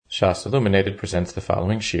Shas Illuminated presents the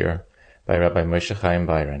following shir by Rabbi Moshe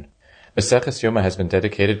Biron. Maseches Yoma has been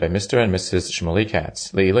dedicated by Mr. and Mrs. Shmuley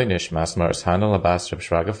Katz, Le'iloi Nishmas Maris Hanel Abbas Reb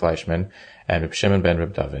Shraga Fleischman, and Reb Shimon ben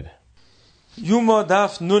Reb David. Yoma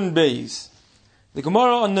daf nun beis. The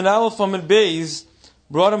Gemara on Nun Aleph Amud Beis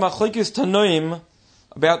brought a machlokes Tanoim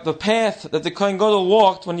about the path that the Kohen Gadol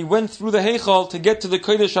walked when he went through the Heichal to get to the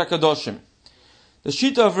Kodesh HaKadoshim. The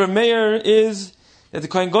shita of Reb Meir is that the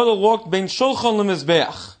Kohen Gadol walked bein Shulchan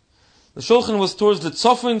leMizbeach. The Shulchan was towards the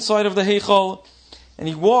Tzofin side of the Heichal, and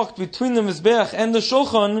he walked between the Mizbeach and the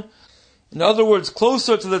Shulchan, in other words,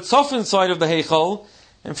 closer to the Tzofin side of the Heichal,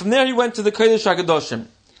 and from there he went to the Kodesh HaKadoshim.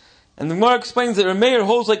 And the Gemara explains that Reb Meir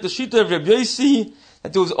holds like the shita of Reb Yosi,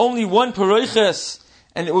 that there was only one Paroiches,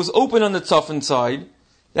 and it was open on the Tzofin side.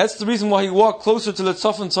 That's the reason why he walked closer to the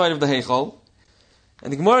Tzofin side of the Heichal.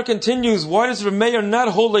 And the Gemara continues, why does Reb Meir not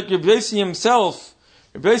hold like Reb Yosi himself?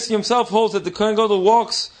 Reb Yosi himself holds that the Kohen Gadol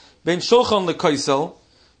walks ben Shulchan leKaisel,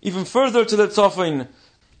 even further to the Tzofin,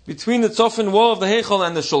 between the Tzofin wall of the Heichal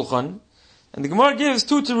and the Shulchan. And the Gemara gives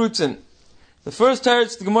two terutzin. The first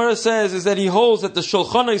teretz the Gemara says is that he holds that the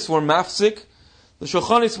Shulchanis were mafsik. The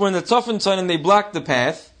Shulchanis were in the Tzofin side and they blocked the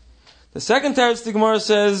path. The second teretz the Gemara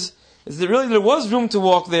says is that really there was room to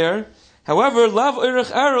walk there. However, lav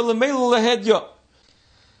oirech ara lemelu lehedya.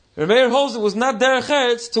 Reb Meir holds it was not derech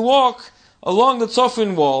eretz to walk along the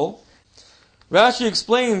Tzofin wall. Rashi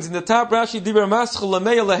explains in the top Rashi Diber Maschel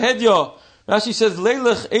Lameya Lahedya. Rashi says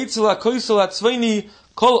Leilech Eitzel HaKoisel HaTzveini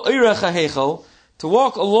Kol Eirech HaHeichel, to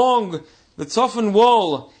walk along the Tzofin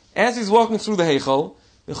wall as he's walking through the Heichal.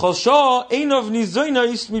 V'chol Shah Einov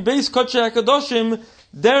Nizoynais Mibeis Kodesh HaKadoshim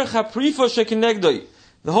Derech HaPrifa Shekinegdoi.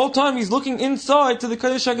 The whole time he's looking inside to the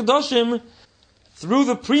Kodesh HaKadoshim through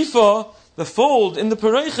the Prifa, the fold in the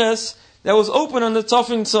Pareiches that was open on the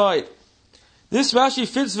Tzofin side. This Rashi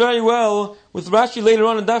fits very well with Rashi later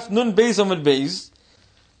on in Daf Nun Beis Amud Beis.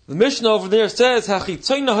 The Mishnah over there says,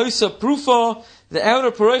 Hachitzoyna hoisa prufa, the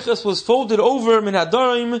outer pareiches was folded over min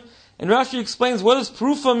hadarim, and Rashi explains, what does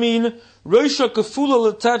prufa mean? Roisha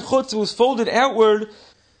kafula letad chutz, it was folded outward.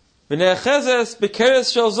 V'ne'achezes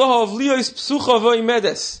bekeres shel zahav liyos psucha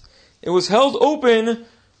v'oimedes. It was held open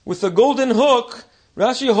with a golden hook.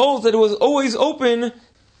 Rashi holds that it was always open.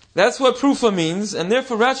 That's what prufa means, and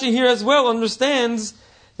therefore Rashi here as well understands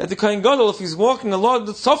that the Kohen Gadol, if he's walking along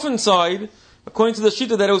the Tzofin side, according to the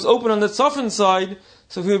shita that it was open on the Tzofin side,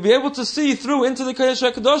 so he would be able to see through into the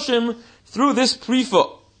Kodesh HaKadoshim through this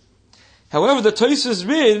prifa. However, the Tosfos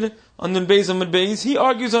Rid on the Beis Amud Beis, he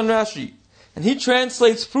argues on Rashi, and he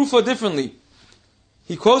translates prufa differently.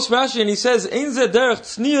 He quotes Rashi and he says, Ein ze derech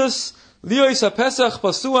tznius liyos hapesach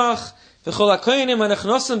pasuach v'chol hakoyanim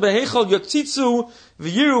hanechnosim beheichal yotzitzu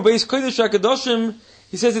v'yiru beis kodesh hakadoshim.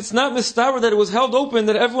 He says it's not mistaber that it was held open,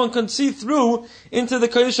 that everyone can see through into the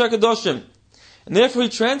kodesh hakadoshim. And therefore he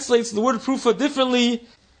translates the word prufa differently,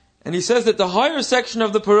 and he says that the higher section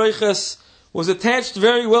of the pareiches was attached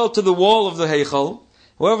very well to the wall of the heichal.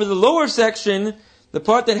 However, the lower section, the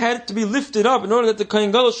part that had to be lifted up in order that the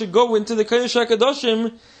Kohen Gadol should go into the kodesh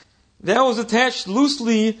hakadoshim, that was attached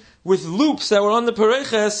loosely with loops that were on the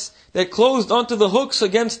pareiches that closed onto the hooks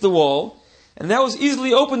against the wall, and that was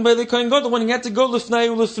easily opened by the Kohen Gadol when he had to go lifnai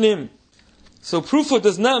ulifnim. So prufa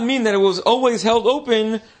does not mean that it was always held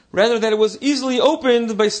open, rather that it was easily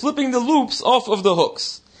opened by slipping the loops off of the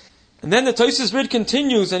hooks. And then the Tosfos Rid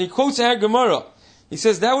continues, and he quotes our Gemara. He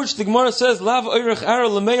says, that which the Gemara says, Lav oirech ara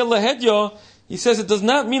lemeya lehedya, he says it does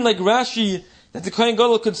not mean like Rashi, that the Kohen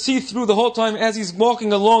Gadol could see through the whole time as he's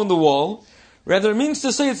walking along the wall. Rather, it means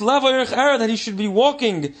to say it's lav oirech ara, that he should be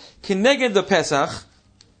walking kineged the Pesach.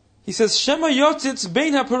 He says, Shema yotzitz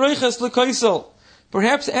bein ha-pareiches leKaisel.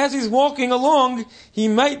 Perhaps as he's walking along, he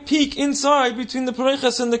might peek inside between the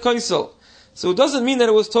pareiches and the Kaisel. So it doesn't mean that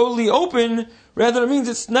it was totally open, rather it means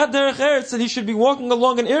it's not derech eretz, that he should be walking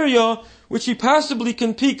along an area which he possibly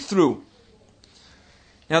can peek through.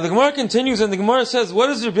 Now the Gemara continues, and the Gemara says, what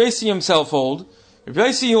does Reb Yosi himself hold? Reb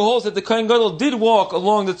Yosi, who holds that the Kohen Gadol did walk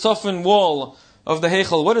along the Tzofin wall of the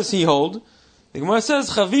Heichal, what does he hold? The Gemara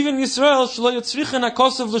says, Chavivin Yisrael shelo yotzrichen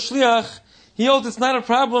hakosav l'shliach. He holds it's not a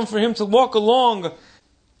problem for him to walk along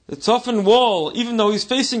the Tzofin wall, even though he's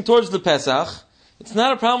facing towards the Pesach. It's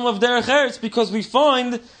not a problem of derech eretz, because we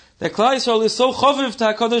find that Klal Yisrael is so chaviv to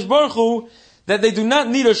HaKadosh Baruch Hu that they do not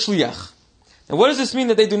need a shliach. Now what does this mean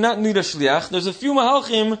that they do not need a shliach? There's a few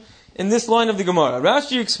mahalchim in this line of the Gemara.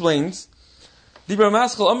 Rashi explains, Diber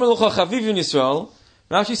Maschel Amar Lucha Chavivin Yisrael.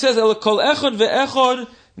 Rashi says, El kol echad ve'echad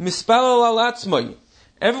mispalel al atzmai.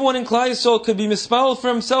 Everyone in Klal Yisrael could be mispalel for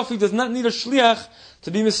himself. He does not need a shliach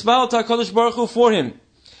to be mispalel to HaKadosh Baruch Hu for him.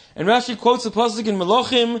 And Rashi quotes the pasuk in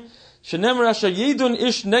Melachim, shenemar asher yedun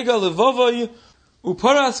ish nega levovoi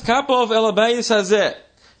uparas kapov el abayis hazeh.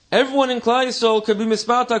 Everyone in Klal Yisrael could be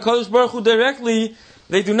mispat HaKadosh Baruch Hu directly.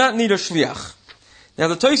 They do not need a shliach. Now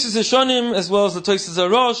the Tosfos Rishonim, as well as the Tosfos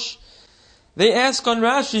Arosh, they ask on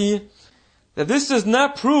Rashi that this does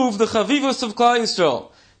not prove the chavivus of Klal Yisrael.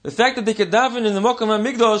 The fact that they could daven in the Mokum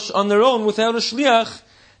HaMikdash on their own without a shliach,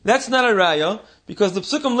 that's not a raya, because the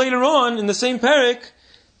psukim later on in the same parak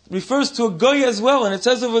refers to a goy as well, and it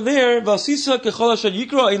says over there, V'asisa kechol asher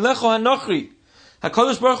yikra eilecho hanochri.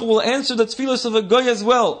 HaKadosh Baruch Hu will answer the tefillos of a goy as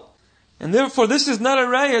well. And therefore this is not a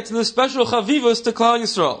raya to the special chavivus to Klal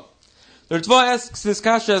Yisrael. The Ritva asks this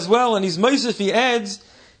kasha as well, and he's Moshe, he adds,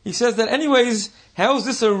 he says that anyways, how is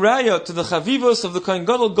this a raya to the chavivus of the Kohen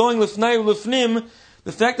Gadol going lifnai ulifnim?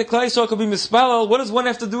 The fact that Klal Yisrael could be mispalal, what does one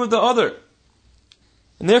have to do with the other?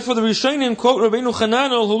 And therefore the Rishonim quote Rabbeinu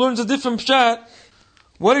Chananel, who learns a different pshat.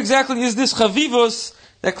 What exactly is this chavivus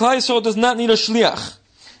that Klal Yisrael does not need a shliach?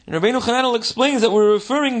 And Rabbeinu Chananel explains that we're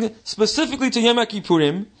referring specifically to Yom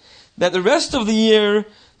Kippurim, that the rest of the year,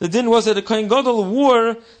 the din was that the Kohen Gadol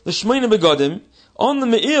wore the Shmeina Begadim. On the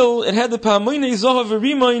Me'il, it had the Pa'amoinei Zohav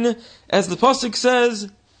V'Rimoin, as the Pasuk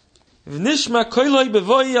says, V'nishma koiloi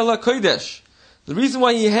bevoi ala kodesh. The reason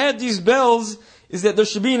why he had these bells is that there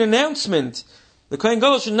should be an announcement. The Kohen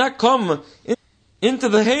Gadol should not come into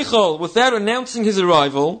the Heichal without announcing his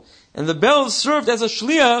arrival, and the bells served as a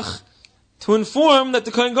shliach to inform that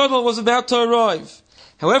the Kohen Gadol was about to arrive.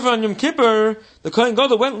 However, on Yom Kippur, the Kohen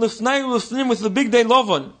Gadol went lifnai ulifnim with the Big Day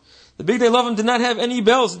Lavan. The Big Day Lavan did not have any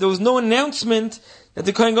bells. There was no announcement that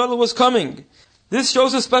the Kohen Gadol was coming. This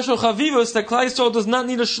shows a special chavivus that Klal Yisrael does not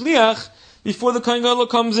need a shliach before the Kohen Gadol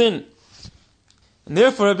comes in. And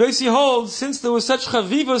therefore, Rabbi Yossi holds, since there was such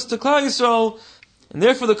chavivus to Klal Yisrael, and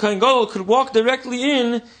therefore the Kohen Gadol could walk directly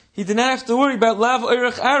in, he did not have to worry about lav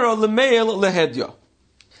oirech ara lemeil lehedya.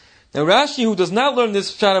 Now Rashi, who does not learn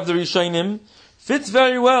this pshat of the Rishonim, fits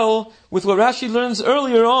very well with what Rashi learns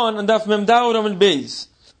earlier on Daf Mem Daud Amud Beis.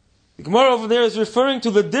 The Gemara over there is referring to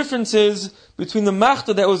the differences between the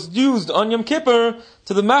machta that was used on Yom Kippur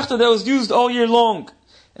to the machta that was used all year long.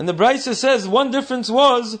 And the Brisa says one difference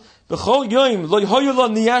was B'chol yoim lo hoyu lo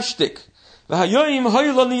niyashtik, v'hayoim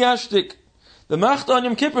hoyu lo niyashtik. The machta on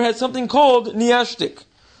Yom Kippur had something called niyashtik.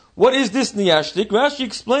 What is this niyashtik? Rashi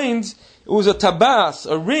explains it was a tabas,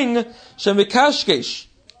 a ring, shemikashkesh.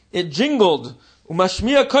 It jingled.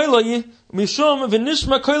 Umashmiya koiloi, mishum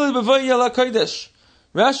v'nishma koiloi b'voi ala kodesh.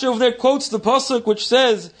 Rashi over there quotes the pasuk which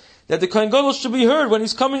says that the Kohen Gadol should be heard when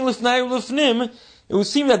he's coming lifnai ulifnim. It would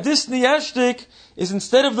seem that this niyashtik is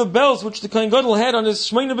instead of the bells which the Kohen Gadol had on his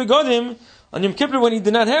Shmeina Begadim, on Yom Kippur when he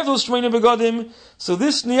did not have those Shmeina Begadim, so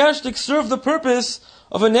this niyashtik served the purpose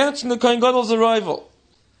of announcing the Kohen Gadol's arrival.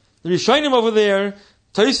 The Rishonim over there,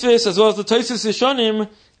 Tosfos as well as the Tosfos Rishonim,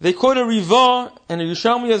 they quote a Riva and a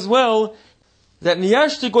Yerushalmi as well, that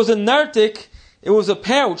niyashtik was a nartik, it was a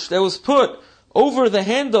pouch that was put over the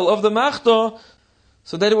handle of the machta,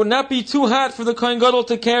 so that it would not be too hot for the Kohen Gadol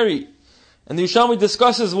to carry. And the Yerushalmi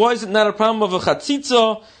discusses why is it not a problem of a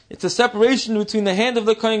chatzitza, it's a separation between the hand of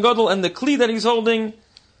the Kohen Gadol and the kli that he's holding.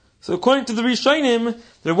 So according to the Rishonim,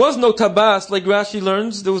 there was no tabas like Rashi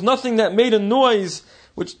learns, there was nothing that made a noise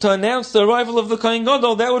which to announce the arrival of the Kohen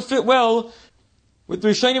Gadol. That would fit well with the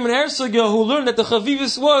Rishonim and Ersugya, who learned that the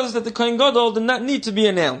Chavivis was that the Kohen Gadol did not need to be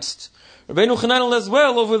announced. Rabbeinu Chananel as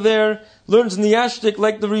well over there learns niyashtik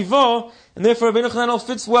like the Riva, and therefore Rabbeinu Chananel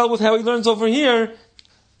fits well with how he learns over here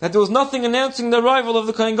that there was nothing announcing the arrival of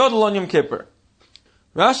the Kohen Gadol on Yom Kippur.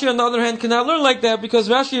 Rashi on the other hand cannot learn like that, because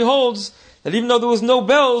Rashi holds that even though there was no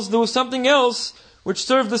bells, there was something else which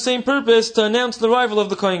served the same purpose to announce the arrival of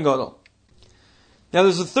the Kohen Gadol. Now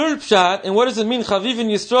there's a third pshat, and what does it mean? Chaviv in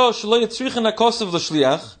Yisrael shelo yitzrichen hakosav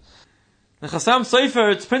l'shliach. The Chassam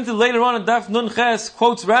Sofer, it's printed later on in Daf Nun Ches,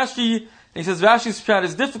 quotes Rashi, and he says Rashi's pshat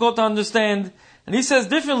is difficult to understand, and he says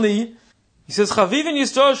differently. He says Chaviv in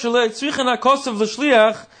Yisrael shelo yitzrichen hakosav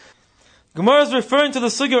l'shliach. Gemara is referring to the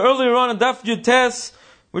sugya earlier on in Daf Yud Tes,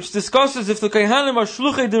 which discusses if the Kohanim are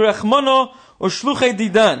shluchei derachmano or shluchei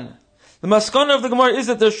didan. The maskana of the Gemara is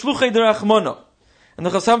that they're shluchei derachmano. And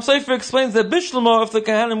the Chassam Sofer explains that Bishlama, if the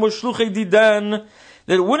Kohanim were shluchei didan,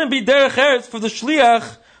 that it wouldn't be derech eretz for the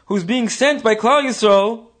shliach who's being sent by Klal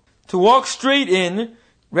Yisrael to walk straight in.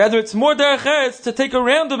 Rather, it's more derech eretz to take a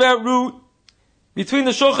roundabout route between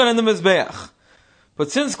the shulchan and the mizbeach.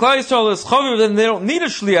 But since Klal Yisrael is chaviv, then they don't need a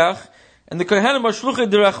shliach, and the Kohanim are shluchei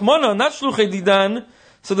derachmana, not shluchei didan,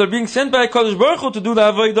 so they're being sent by Kadosh Baruch Hu to do the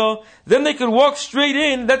avodah, then they could walk straight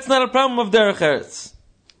in. That's not a problem of derech eretz.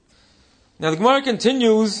 Now the Gemara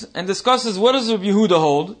continues and discusses what does Rabbi Yehuda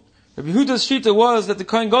hold. Rabbi Yehuda's shita was that the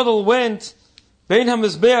Kohen Gadol went Bein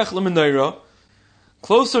HaMizbeach L'Menorah,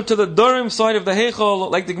 closer to the Dorim side of the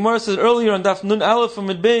Heichal, like the Gemara said earlier on Daf Nun Aleph from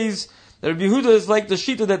Mid Beis, that Rabbi Yehuda is like the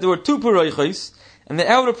Shita that there were two Paraychos, and the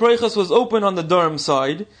outer Paraychos was open on the Dorim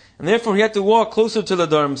side, and therefore he had to walk closer to the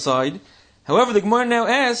Dorim side. However, the Gemara now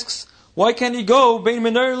asks, why can't he go Bein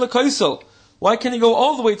Menorah L'Kaisel? Why can't he go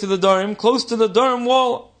all the way to the Dorim, close to the Dorim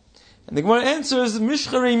wall? And the Gemara answers,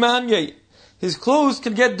 Mishchari Manye. His clothes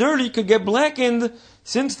could get dirty, could get blackened,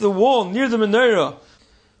 since the wall near the Menorah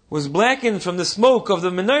was blackened from the smoke of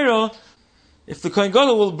the Menorah. If the Kohen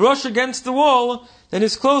Gadol will brush against the wall, then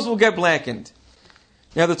his clothes will get blackened.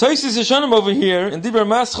 Now the Tosfos Yeshanim over here, in Dibur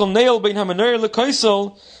Maschal Neil Bein HaMenorah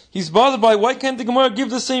L'Kaisel, he's bothered by why can't the Gemara give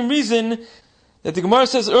the same reason that the Gemara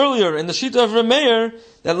says earlier in the Shita of Rameir,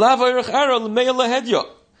 that Lav Eirech Ara L'Meir Lahedya.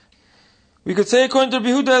 We could say according to Rabbi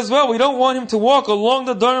Yehuda as well, we don't want him to walk along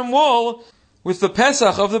the Dorim wall with the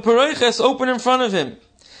Pesach of the Parayches open in front of him.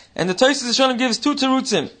 And the Tosfos Yeshanim gives two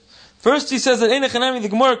terutzim. First he says that Ein Echanami, the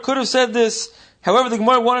Gemara could have said this, however the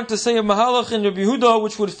Gemara wanted to say a Mahalach in Rabbi Yehuda,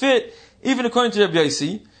 which would fit even according to Rabbi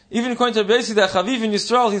Yossi. Even according to Rabbi Yossi, that Chaviv in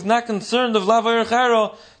Yisrael, he's not concerned of Lav Eirech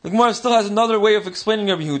Ara. The Gemara still has another way of explaining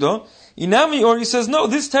Rabbi Yehuda. Inami, or he says, no,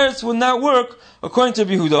 this teretz would not work according to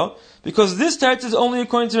Rabbi Yehuda, because this teretz is only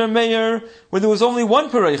according to Rameir, where there was only one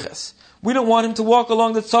Parayches. We don't want him to walk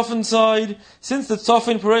along the Tzafin side. Since the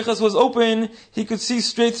Tzafin Parayches was open, he could see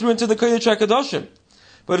straight through into the Kodesh HaKadoshim.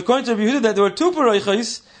 But according to Rabbi Yehuda, that there were two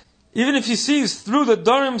Parayches, even if he sees through the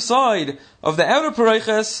Dorim side of the outer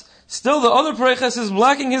Parayches, still the other Parayches is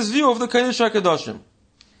blocking his view of the Kodesh HaKadoshim.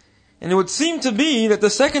 And it would seem to be that the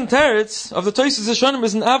second teretz of the Tosfos Yeshanim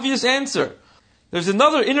is an obvious answer. There's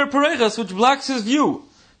another inner Parayches which blocks his view.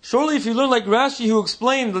 Surely if you learn like Rashi, who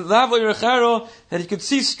explained that Lav Eirech Ara, that he could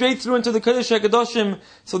see straight through into the Kodesh HaKadoshim,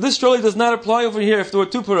 so this surely does not apply over here if there were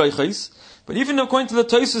two Parayches. But even according to the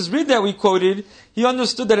Tosfos read that we quoted, he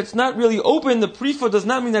understood that it's not really open. The Prifa does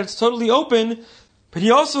not mean that it's totally open. But he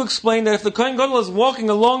also explained that if the Kohen Gadol is walking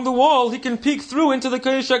along the wall, he can peek through into the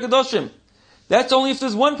Kodesh HaKadoshim. That's only if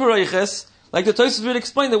there's one Parayches, like the Tosfos read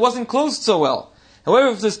explained, that wasn't closed so well. However,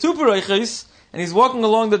 if there's two Parayches, and he's walking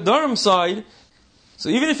along the Dorim side, so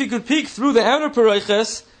even if he could peek through the outer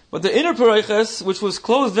Parayches, but the inner Parayches, which was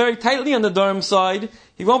closed very tightly on the Dorim side,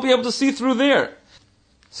 he won't be able to see through there.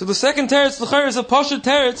 So the second teretz, l'chayr, is a pasha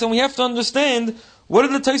teretz, and we have to understand what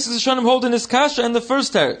did the Tosfos Yeshanim hold in his kasha and the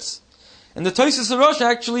first teretz. And the Tosfos Rosh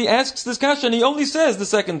actually asks this kasha, and he only says the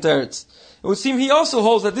second teretz. It would seem he also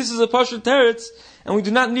holds that this is a pasha teretz, and we do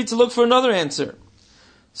not need to look for another answer.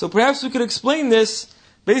 So perhaps we could explain this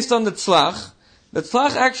based on the tzlach. The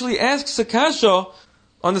tzlach actually asks a kasha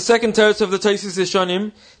on the second teretz of the Tosfos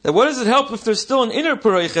Yeshanim, that what does it help if there's still an inner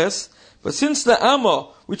Parayches, but since the Amma,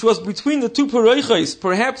 which was between the two Parayches,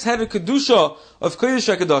 perhaps had a Kedusha of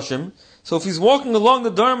Kodesh HaKadoshim, so if he's walking along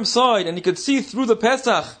the Dorim side and he could see through the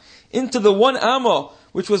Pesach into the one Amma,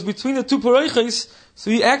 which was between the two Parayches,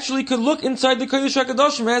 so he actually could look inside the Kodesh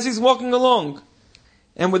HaKadoshim as he's walking along.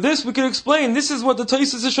 And with this we could explain, this is what the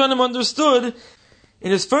Tosfos Yeshanim understood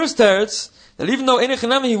in his first teretz, that even though Ein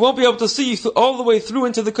Echanami he won't be able to see all the way through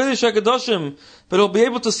into the Kodesh HaKadoshim, but he'll be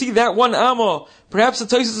able to see that one Amma. Perhaps the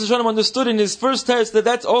Tosfos Yeshanim understood in his first teretz that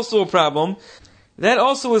that's also a problem. That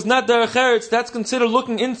also is not derech eretz, that's considered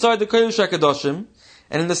looking inside the Kodesh HaKadoshim.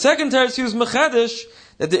 And in the second teretz he was mechadish,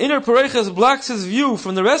 that the inner Parayches blocks his view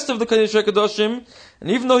from the rest of the Kodesh HaKadoshim,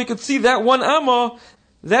 and even though he could see that one Amma,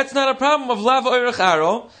 that's not a problem of Lav Eirech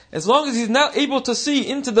Ara, as long as he's not able to see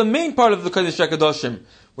into the main part of the Kodesh HaKadoshim,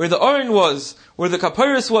 where the Aron was, where the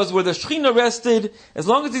Kaparis was, where the Shechina rested. As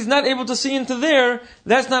long as he's not able to see into there,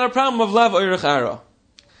 that's not a problem of Lav Eirech Ara.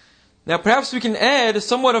 Now perhaps we can add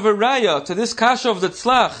somewhat of a raya to this kasha of the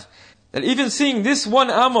tzlach, that even seeing this one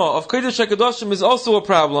Amma of Kodesh HaKadoshim is also a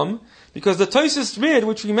problem, because the Tosfos read,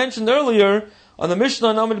 which we mentioned earlier, on the Mishnah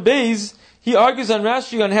on Amud Beis, he argues on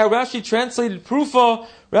Rashi on how Rashi translated Prufa.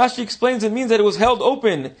 Rashi explains it means that it was held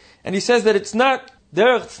open, and he says that it's not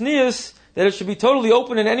derech tznius, that it should be totally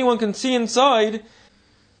open and anyone can see inside.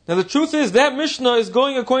 Now the truth is that Mishnah is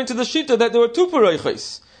going according to the Shita that there were two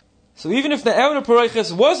Parayches. So even if the outer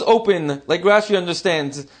Parayches was open, like Rashi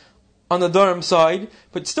understands, on the Dorim side,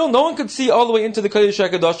 but still no one could see all the way into the Kodesh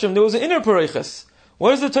HaKadoshim, there was an inner Parayches.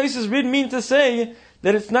 What does the Tosfos read mean to say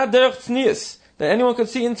that it's not derech tznius, that anyone could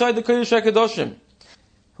see inside the Kodesh HaKadoshim?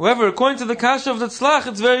 However, according to the kasha of the tzlach,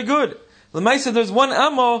 it's very good. L'maisa, there's one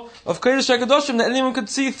Amma of Kodesh HaKadoshim that anyone could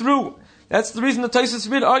see through. That's the reason the Tosfos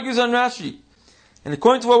read argues on Rashi. And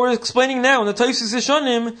according to what we're explaining now in the Tosfos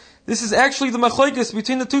Yeshanim, this is actually the machlokes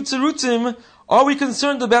between the two tzerutzim. Are we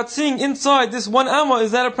concerned about seeing inside this one Amma?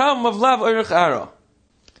 Is that a problem of Lav Eirech Ara?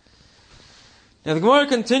 Now the Gemara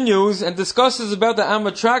continues and discusses about the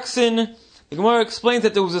Amatraxin. The Gemara explains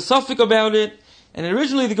that there was a suffix about it, and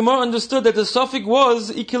originally the Gemara understood that the suffix was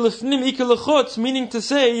ikilifnim ikilachutz, meaning to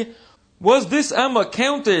say, was this Amma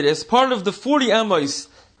counted as part of the 40 Ammos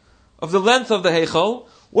of the length of the Heichal,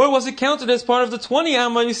 or was it counted as part of the 20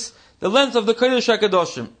 Ammos, the length of the Kodesh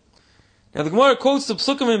HaKadoshim? Now the Gemara quotes the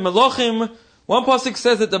Psukim in Melachim. One pasuk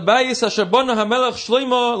says that the Bayis Hashabana HaMelech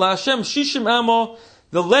Shloimo LaHashem Shishim Amma,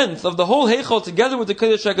 the length of the whole Heichal together with the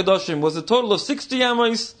Kodesh HaKadoshim was a total of 60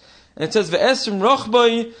 Ammos, and it says Ve'esrim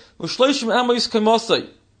Rachbai U'Shloishim Ammos Kamosai.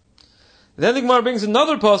 Then the Gemara brings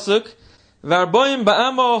another pasuk, V'arboim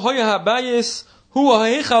Ba'ama Hoya HaBayis Hu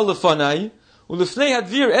HaHeichal Lefanai U'Lefnei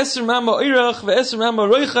Hadvir Esrim Amma Irach Ve'esrim Amma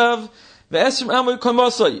Roichav Ve'esrim Amma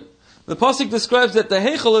Kamosai. The pasuk describes that the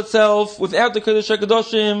Heichal itself, without the Kodesh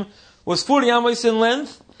HaKadoshim, was 40 Amos in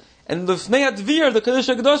length, and the Lefnei Hadvir, the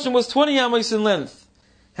Kodesh HaKadoshim, was 20 Amos in length.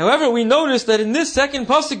 However, we notice that in this second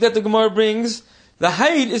pasuk that the Gemara brings, the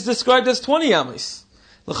height is described as 20 Amos.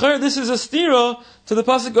 L'chayr, this is a stira to the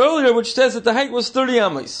pasuk earlier, which says that the height was 30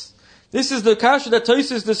 Amos. This is the kasha that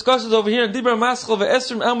Tosfos discusses over here in Dibra Maschal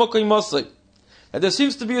ve'esrim Amo Kaimasai. That there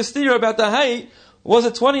seems to be a stira about the height, was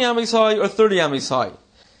it 20 Amos high or 30 Amos high?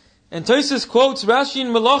 And Tosfos quotes Rashi in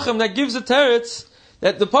Melachim that gives a teretz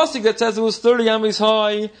that the pasuk that says it was 30 Amos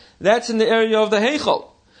high, that's in the area of the Heichal.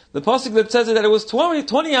 The pasuk that says that it was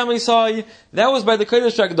 20 Amos high, that was by the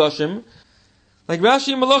Kodesh HaKadoshim. Like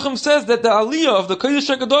Rashi in Melachim says that the aliyah of the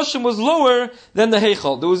Kodesh HaKadoshim was lower than the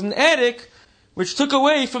Heichal. There was an attic which took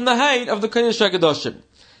away from the height of the Kodesh HaKadoshim.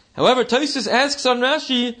 However, Tosfos asks on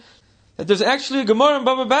Rashi that there's actually a Gemara in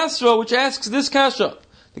Baba Basra which asks this kasha.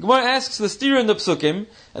 The Gemara asks the steer in the Psukim,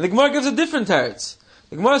 and the Gemara gives a different teretz.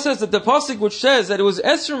 The Gemara says that the pasuk which says that it was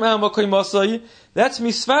Esrim Amma Koimasai, that's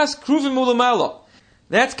Misvas Kruvim Ulamala.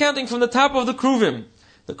 That's counting from the top of the Kruvim.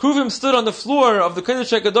 The Kruvim stood on the floor of the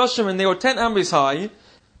Kodesh HaKadoshim and they were 10 Amos high.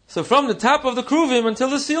 So from the top of the Kruvim until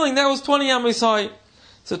the ceiling, that was 20 Amos high.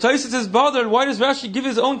 So Tosfos is bothered, why does Rashi give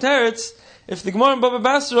his own teretz if the Gemara in Baba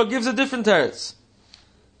Basra gives a different teretz?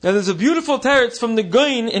 Now there's a beautiful teretz from the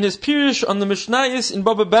Goin in his Pirush on the Mishnayos in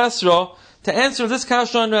Baba Basra to answer this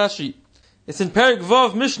kasha on Rashi. It's in Perek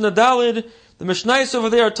Vav Mishnah Dalid. The Mishnayos over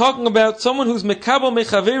there are talking about someone who's mekabel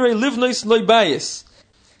mechavere livnois loy bayis.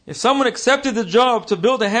 If someone accepted the job to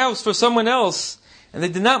build a house for someone else, and they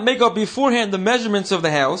did not make up beforehand the measurements of the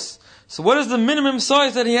house, so what is the minimum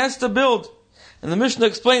size that he has to build? And the Mishnah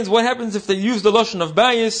explains what happens if they use the lashon of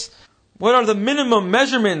bayis. What are the minimum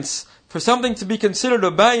measurements for something to be considered a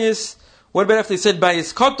bayis? What about if they said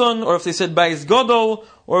bayis koton, or if they said bayis godol,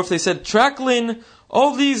 or if they said traklin?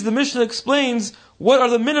 All these, the Mishnah explains what are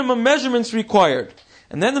the minimum measurements required.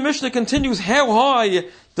 And then the Mishnah continues, how high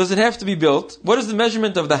does it have to be built? What is the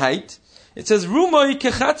measurement of the height? It says, Rumoi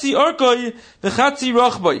kechatzi arkoi v'chatzi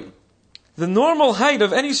rachboi. The normal height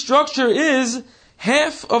of any structure is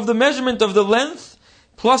half of the measurement of the length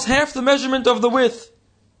plus half the measurement of the width.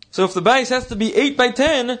 So if the bayis has to be 8 by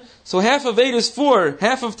 10, so half of 8 is 4,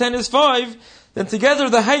 half of 10 is 5, then together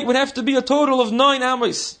the height would have to be a total of 9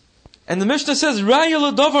 amos. And the Mishnah says, Raya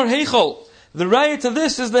l'davar heichal. The raya to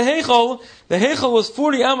this is the heichal. The heichal was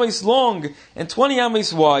 40 amos long and 20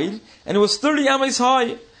 amos wide, and it was 30 amos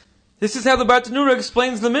high. This is how the Bartanura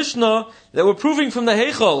explains the Mishnah, that we're proving from the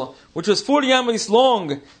heichal, which was 40 amos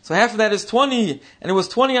long, so half of that is 20, and it was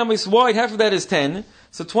 20 amos wide, half of that is 10.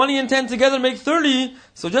 So 20 and 10 together make 30.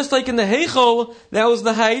 So just like in the heichal, that was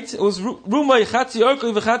the height. It was rumay chatzi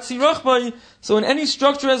arkoi v'chatzi rachbai. So in any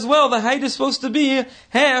structure as well, the height is supposed to be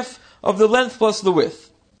half of the length plus the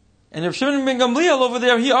width. And Rav Shimon ben Gamliel over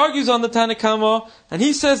there, he argues on the Tanakama, and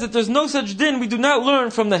he says that there's no such din we do not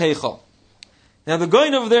learn from the heichal. Now the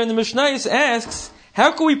Goin over there in the Mishnayos asks,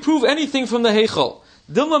 how can we prove anything from the heichal?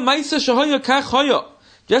 Dilma ma'isa shahaya kach haya.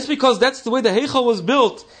 Just because that's the way the heichal was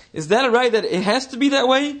built, is that a raya that it has to be that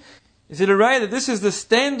way? Is it a raya that this is the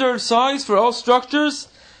standard size for all structures?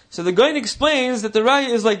 So the Goin explains that the raya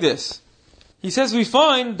is like this. He says we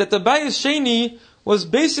find that the bayis sheni was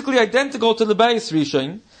basically identical to the bayis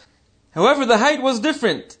rishon. However, the height was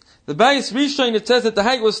different. The bayis rishon, it says that the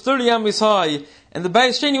height was 30 amos high, and the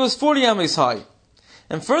bayis sheni was 40 amos high.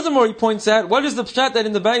 And furthermore, he points out, what is the pshat that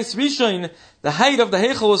in the bayis rishon, the height of the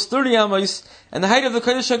heichal was 30 amos, and the height of the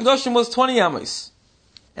Kodesh HaKadoshim was 20 amos.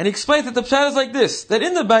 And he explains that the pshat is like this, that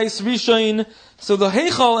in the bayis rishon, so the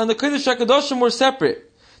heichal and the Kodesh HaKadoshim were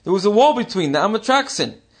separate. There was a wall between, the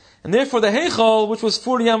Amatraxin. And therefore the heichal, which was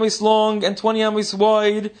 40 amos long and 20 amos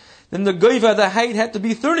wide, then the goiva, the height had to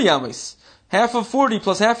be 30 amos. Half of 40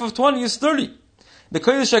 plus half of 20 is 30. The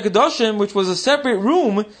Kodesh HaKadoshim, which was a separate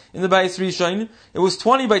room in the Bayis Rishon, it was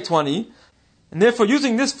 20 by 20. And therefore,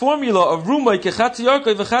 using this formula of Rumay Kechatzi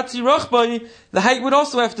Yarkoi V'Chatzi Rachbai, the height would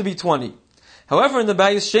also have to be 20. However, in the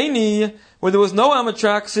Bayis Sheni, where there was no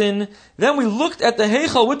Amatraxin, then we looked at the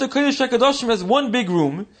Heichal with the Kodesh HaKadoshim as one big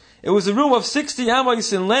room. It was a room of 60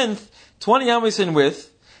 Amos in length, 20 Amos in width,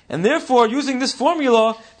 and therefore, using this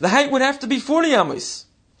formula, the height would have to be 40 Amos.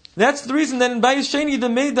 That's the reason that in Bayis Sheni they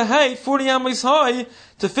made the height 40 Amos high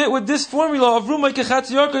to fit with this formula of Rumay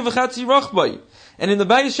Kechatzi Yarkoi V'Chatzi Rachbai. And in the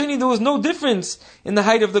Bayis Sheni there was no difference in the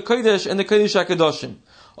height of the Kodesh and the Kodesh HaKadoshim.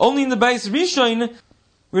 Only in the Bayis Rishon,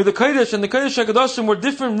 where the Kodesh and the Kodesh HaKadoshim were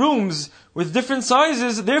different rooms with different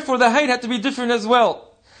sizes, therefore the height had to be different as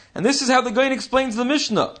well. And this is how the Gaon explains the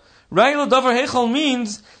Mishnah. Ra'il Davar Heichal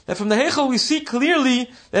means that from the Heichal we see clearly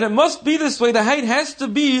that it must be this way. The height has to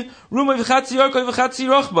be Rumay V'Chatzi Yarkoi V'Chatzi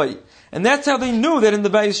Rachbai. And that's how they knew that in the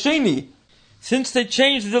Bayis Sheni. Since they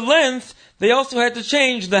changed the length, they also had to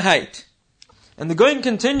change the height. And the Gaon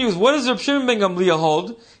continues, what does Reb Shimon ben Gamliel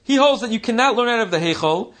hold? He holds that you cannot learn out of the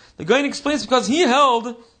Heichal. The Gaon explains because he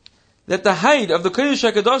held that the height of the Kodesh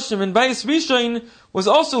HaKadoshim in Bayis Rishon was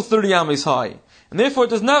also 30 Amos high. And therefore it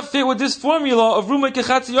does not fit with this formula of Rumay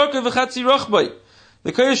Kechatzi Yarkoi V'Chatzi Rachbai.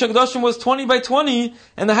 The Kodesh HaKadoshim was 20 by 20,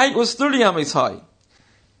 and the height was 30 Amos high.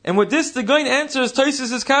 And with this, the Gaon answers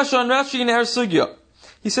Tosfos' kasha on Rashi in our Sugya.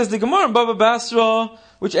 He says, the Gemara in Baba Basra,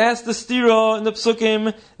 which asked the stira in the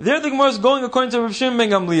Psukim, there the Gemara is going according to Reb Shimon ben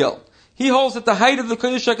Gamliel. He holds that the height of the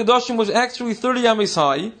Kodesh HaKadoshim was actually 30 Amos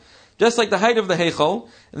high, just like the height of the Heichal.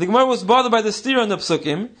 And the Gemara was bothered by the stira in the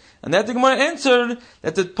Psukim, and that the Gemara answered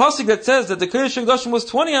that the pasuk that says that the Kodesh HaKadoshim was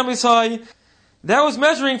 20 Amos high, that was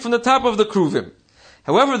measuring from the top of the Kruvim.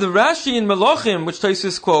 However, the Rashi in Melachim, which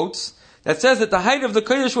Tosfos quotes, that says that the height of the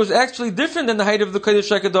Kodesh was actually different than the height of the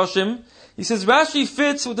Kodesh HaKadoshim, he says Rashi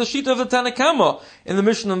fits with the sheet of the Tanakama in the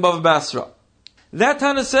Mishnah in Bava Basra. That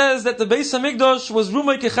Tana says that the Beis HaMikdash was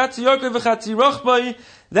Rumay Kechatzi Yarkoi V'Chatzi Rachbai.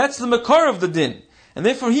 That's the makar of the din. And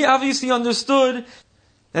therefore he obviously understood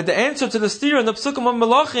that the answer to the stira in the Psukim of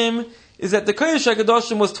Melachim is that the Kodesh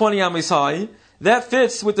HaKadoshim was 20 Amos high. That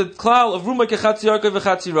fits with the klal of Rumay Kechatzi Yarkoi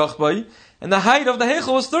V'Chatzi Rachbai. And the height of the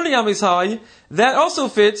Heichal was 30 Amos high. That also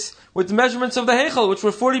fits with the measurements of the Heichal, which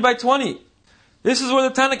were 40 by 20. This is where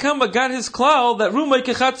the Tanakama got his klal that Rumay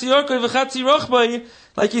Kechatzi Yarkoi V'Chatzi Rachbai,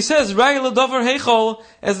 like he says, Ra'il Davar Heichal,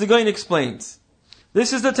 as the Gaon explains.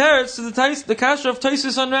 This is the teretz to the kasha of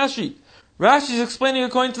Tosfos on Rashi. Rashi is explaining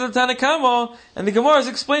according to the Tanakama, and the Gemara is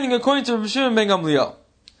explaining according to Reb Shimon ben Gamliel.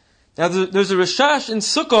 Now there's a Rashash in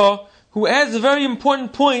Sukkah who adds a very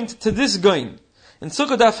important point to this Gaon. In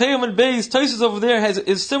Sukkah Daf Heyom and Beis, Tosfos over there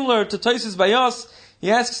is similar to Tosfos Bayas. He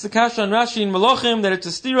asks the kasha on Rashi in Melachim that it's a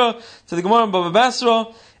stira to the Gemara in Bava Basra,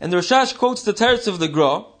 and the Rashash quotes the teretz of the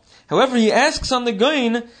Gra. However, he asks on the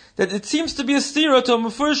Gaon that it seems to be a stira to a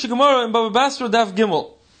Mefurish Gemara in Bava Basra Daf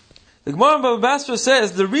Gimel. The Gemara in Bava Basra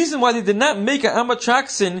says the reason why they did not make an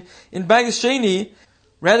Amatraxin in Bayis Sheni,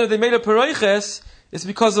 rather they made a Peroiches, is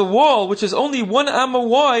because a wall which is only 1 Amma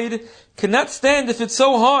wide cannot stand if it's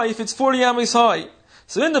so high, if it's 40 Amos high.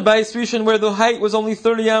 So in the Bayis Rishon, where the height was only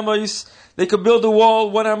 30 Amos, they could build a wall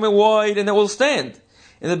 1 Amma wide and it will stand.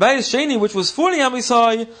 In the Bayis Sheni, which was 40 Amos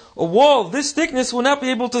high, a wall this thickness will not be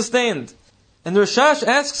able to stand. And the Rashash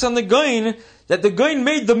asks on the Gaon that the Gaon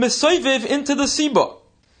made the Mesoiviv into the Siba.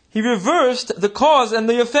 He reversed the cause and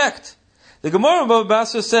the effect. The Gemara in Bava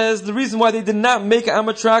Basra says the reason why they did not make an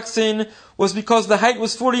Amatraxin was because the height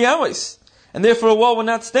was 40 Amos, and therefore a wall would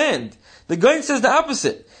not stand. The Gaon says the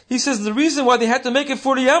opposite. He says the reason why they had to make it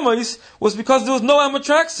 40 Amos was because there was no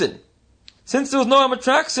Amatraxin. Since there was no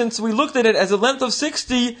Amatraxin, so we looked at it as a length of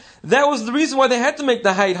 60, that was the reason why they had to make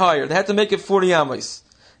the height higher. They had to make it 40 Amos.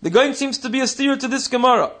 The Gaon seems to be a steer to this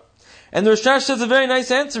Gemara. And the Rashash says a very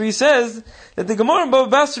nice answer. He says that the Gemara in Bava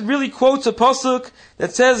Basra really quotes a pasuk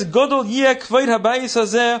that says, Godol yeh kveid habayis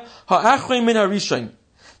hazeh ha'achrei min harishon.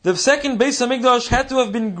 The second Beis HaMikdash had to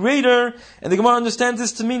have been greater, and the Gemara understands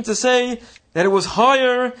this to mean to say that it was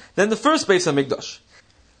higher than the first Beis HaMikdash.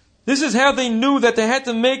 This is how they knew that they had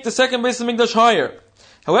to make the second Beis HaMikdash higher.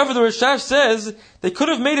 However, the Rashash says they could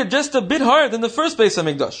have made it just a bit higher than the first Beis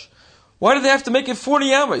HaMikdash. Why did they have to make it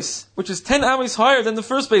 40 Amos, which is 10 Amos higher than the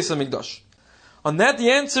first Beis HaMikdash? On that,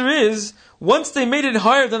 the answer is, once they made it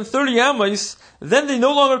higher than 30 Amos, then they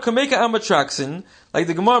no longer can make an Amatraxin. Like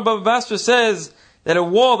the Gemara in Bava Basra says, that a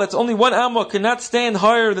wall that's only 1 Amma cannot stand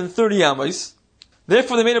higher than 30 Amos.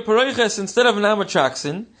 Therefore, they made a Peroiches instead of an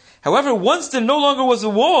Amatraxin. However, once there no longer was a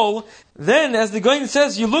wall, then, as the Gaon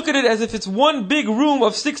says, you look at it as if it's one big room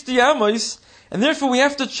of 60 Amos, and therefore we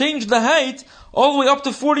have to change the height all the way up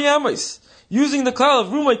to 40 Amos. Using the klal of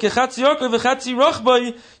Rumay Kechatzi Yarkoi V'Chatzi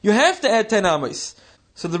Rachbai, you have to add 10 Amos.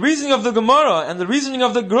 So the reasoning of the Gemara and the reasoning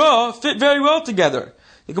of the Gra fit very well together.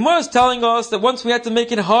 The Gemara is telling us that once we had to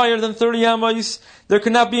make it higher than 30 amos, there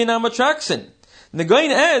cannot be an amatraxin. And the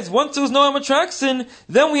Gaon adds, once there was no amatraxin,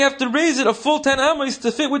 then we have to raise it a full 10 amos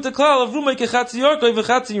to fit with the klal of rumay kechatzi yarkoi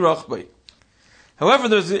v'chatzi rachboi. However,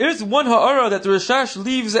 there is one ha'ara that the Rishash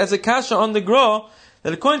leaves as a kasha on the Gra,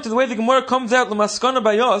 that according to the way the Gemara comes out, l'maskana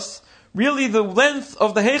bayos, really the length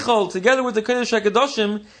of the heichal together with the Kodesh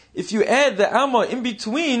HaKadoshim, if you add the amma in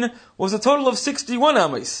between, was a total of 61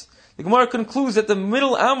 amos. The Gemara concludes that the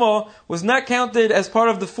middle amma was not counted as part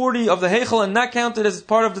of the 40 of the heichal and not counted as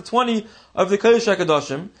part of the 20 of the Kodesh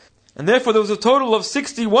HaKadoshim. And therefore there was a total of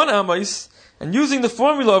 61 amos. And using the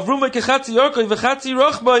formula of rumay kechatzi yarkoi v'chatzi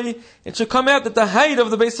rachboi, it should come out that the height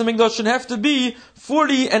of the Beis HaMikdash should have to be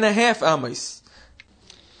 40 and a half amos.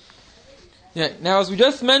 Yeah, now as we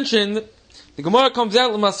just mentioned, the Gemara comes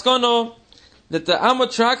out l'maskano that the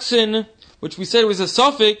amatraxin, which we said was a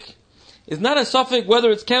suffix, is not a suffix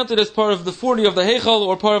whether it's counted as part of the 40 of the heichal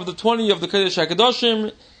or part of the 20 of the Kodesh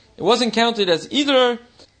HaKadoshim. It wasn't counted as either.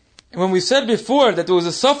 And when we said before that there was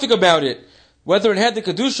a suffix about it, whether it had the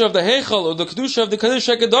kedusha of the heichal or the kedusha of the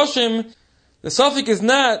Kodesh HaKadoshim, the suffix is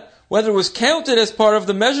not whether it was counted as part of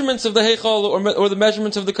the measurements of the heichal or the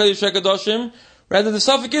measurements of the Kodesh HaKadoshim. Rather, the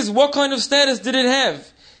suffix is what kind of status did it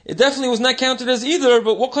have? It definitely was not counted as either,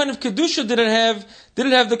 but what kind of kedusha did it have? Did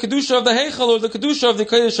it have the kedusha of the heichal or the kedusha of the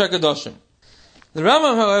Kodesh HaKadoshim? The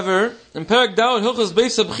Rambam, however, in Perek Dalet Hilchos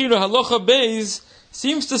Beis Abchira Halacha Beis,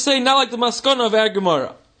 seems to say not like the maskana of our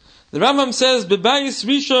Gemara. The Rambam says, "Bebayis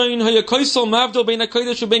Rishon hayakoisel mavdol bein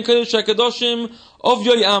hakodesh ubein kodesh hakedoshim of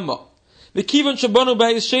yoyama. V'kivan shabanu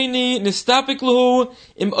bayis sheni nistapik lehu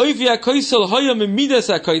im oivi hakoisel haya mimidas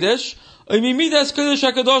hakodesh or mimidas kodesh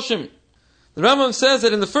hakedoshim." The Rambam says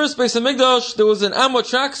that in the first Beis HaMikdash there was an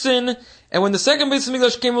amatraxin, and when the second Beis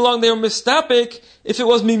HaMikdash came along, they were mistapik if it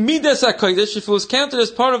was mimidas hakodesh, if it was counted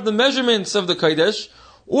as part of the measurements of the kodesh,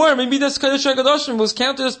 or mimidas kodesh hakedoshim was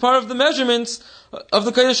counted as part of the measurements of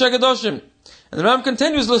the Kodesh HaKadoshim. And the Ram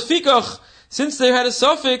continues, Lefikach, since they had a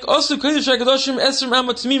suffix, also Kodesh HaKadoshim esrim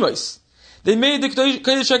amot tmimos. They made the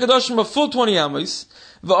Kodesh HaKadoshim a full 20 amos.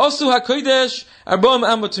 V'asu HaKodesh arba'am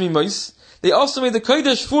amot tmimos. They also made the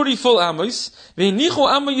Kodesh 40 full amos. V'hinichu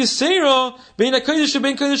amma yisera bein HaKodesh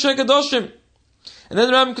ubein Kodesh HaKadoshim. And then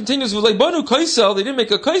the Ram continues, V'leibonu koisel, they didn't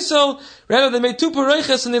make a koisel, rather they made 2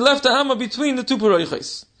 paroiches and they left the amma between the 2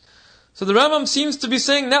 paroiches. So the Rambam seems to be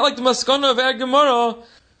saying, not like the maskana of our Gemara,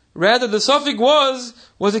 rather the suffix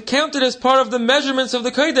was it counted as part of the measurements of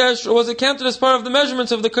the Kodesh, or was it counted as part of the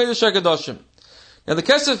measurements of the Kodesh HaKadoshim? Now the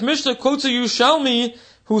Kesef Mishnah quotes a Yushalmi,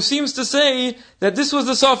 who seems to say that this was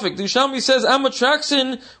the suffix. The Yushalmi says,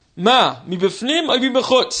 amatraxin ma, mi b'fnim, or mi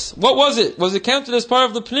b'chutz. What was it? Was it counted as part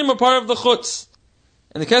of the pnim or part of the chutz?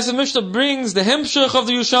 And the Kesef Mishnah brings the hemshech of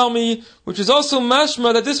the Yushalmi, which is also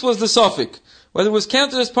mashma that this was the suffix, whether it was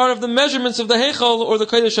counted as part of the measurements of the heichal or the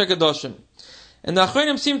Kodesh HaKadoshim. And the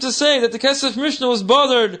Achronim seem to say that the Kesef Mishnah was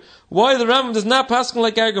bothered why the Rambam does not paskin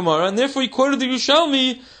like our Gemara, and therefore he quoted the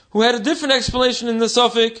Yushalmi, who had a different explanation in the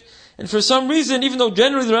suffix, and for some reason, even though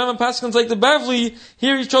generally the Rambam paskins like the Bavli,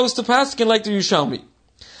 here he chose to paskin like the Yushalmi.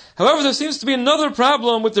 However, there seems to be another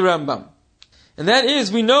problem with the Rambam. And that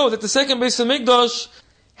is, we know that the second Beis HaMikdash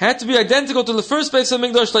had to be identical to the first Beis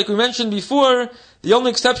HaMikdash, like we mentioned before. The only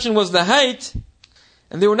exception was the height,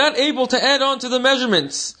 and they were not able to add on to the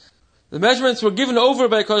measurements. The measurements were given over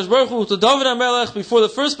by Kadosh Baruch Hu to David HaMelech before the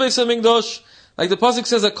first Beis HaMikdash, like the pasuk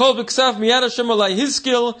says, "Akol b'ksav miyad Hashem alai," his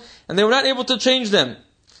skill, and they were not able to change them.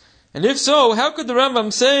 And if so, how could the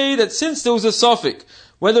Rambam say that since there was a suffix,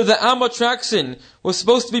 whether the amatraxin was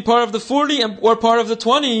supposed to be part of the 40 or part of the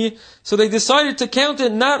 20, so they decided to count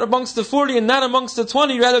it not amongst the 40 and not amongst the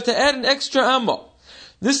 20, rather to add an extra amma.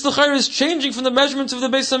 This l'chayr is changing from the measurements of the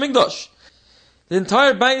Beis HaMikdash. The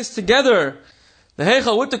entire bayis together, the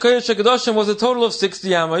heichal with the Kodesh HaKadoshim, was a total of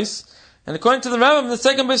 60 amos, and according to the Rambam, the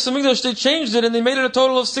second Beis HaMikdash, they changed it and they made it a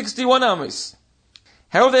total of 61 amos.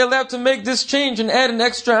 How are they allowed to make this change and add an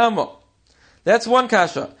extra amma? That's one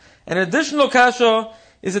kasha. An additional kasha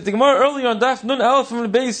is that the Gemara earlier on Daf Nun Aleph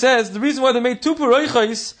from the Beis says the reason why they made 2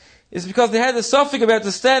 paroiches is because they had a suffix about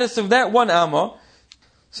the status of that one amma.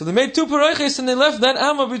 So they made 2 paroiches and they left that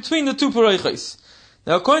amma between the 2 paroiches.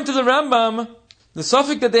 Now according to the Rambam, the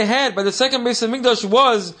suffix that they had by the second Beis HaMikdash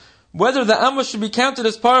was whether the amma should be counted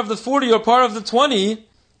as part of the 40 or part of the 20.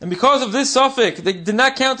 And because of this suffix, they did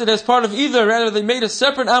not count it as part of either, rather they made a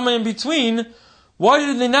separate amma in between. Why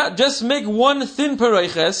did they not just make one thin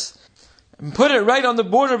paroiches and put it right on the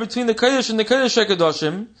border between the Kodesh and the Kodesh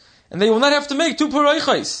HaKadoshim, and they will not have to make 2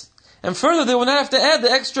 paroiches. And further, they will not have to add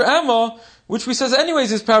the extra amma, which we says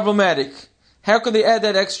anyways is problematic. How could they add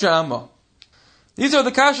that extra amma? These are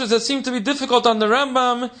the kashas that seem to be difficult on the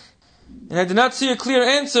Rambam, and I did not see a clear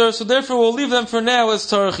answer, so therefore we'll leave them for now as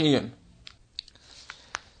Tarach Iyun.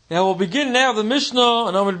 Now we'll begin now the Mishnah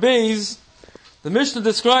on Amud Beis. The Mishnah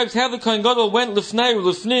describes how the Kohen Gadol went lifnei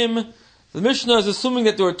ulifnim. The Mishnah is assuming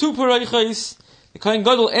that there were two pareiches. The Kohen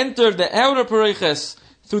Gadol entered the outer pareiches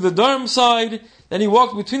through the Darm side, then he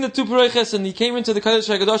walked between the two pareiches and he came into the Kodesh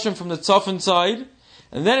HaKadoshim from the Tzafon side.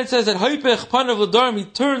 And then it says that Haipech Panav L'Darm, he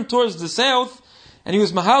turned towards the south, and he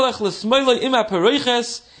was Mahalach L'Smaila Ima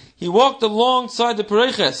Pareiches. He walked alongside the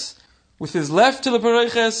pareiches with his left to the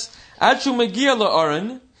pareiches. Achu Megia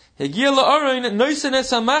La'aron. Hegia La'aron Noisen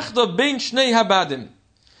Es HaMachda Bein Shnei Habadim.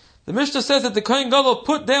 The Mishnah says that the Kohen Gadol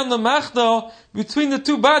put down the Machda between the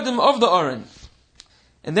two Badim of the Aron.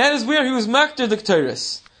 And that is where he was Makter the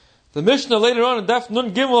Ketores. The Mishnah later on in Daf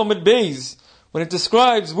Nun Gimel Amud Beis, when it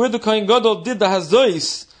describes where the Kohen Gadol did the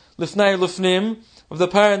Hazois Lifnei Lifnim of the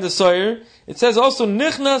Par and the Soyer, it says also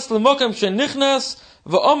Nichnas L'Mokem She'Nichnas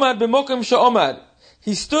V'Omad B'Mokem She'Omad.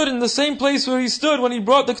 He stood in the same place where he stood when he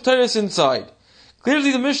brought the Ketores inside.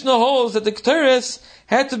 Clearly the Mishnah holds that the Ketores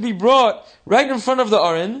had to be brought right in front of the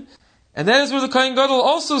Aron, and that is where the Kohen Gadol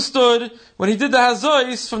also stood when he did the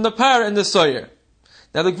Hazois from the Par and the Soyer.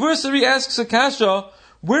 Now the Gvur Sari asks a kasha,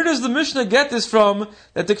 where does the Mishnah get this from,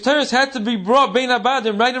 that the Ketores had to be brought Bein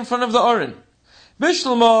Abadim right in front of the Aron?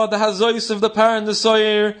 Bishlama, the Hazois of the Par and the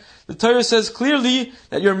Soyer, the Torah says clearly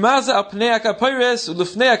that your Maza Apnei HaKapayres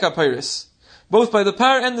Ulifnei HaKapayres. Both by the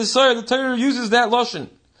Par and the Soyer, the Torah uses that Lashon.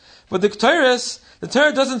 But the Ketores, the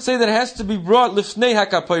Torah doesn't say that it has to be brought Lifnei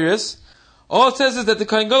HaKapayres. All it says is that the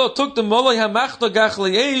Kohen Gadol took the Moloi HaMachda Gach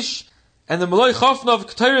Le'esh, and the Moloi Chofna of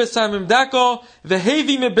Ketores HaMim Dako,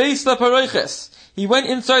 Vehevi Mebeis LaParoiches. He went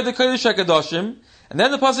inside the Kodesh HaKadoshim, and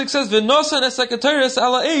then the pasuk says, "V'nosan es hakatayres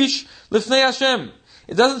ala eish lifnei Hashem."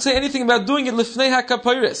 It doesn't say anything about doing it lifnei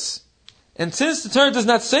hakapayres. And since the Torah does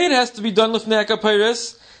not say it has to be done lifnei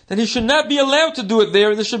hakapayres, then he should not be allowed to do it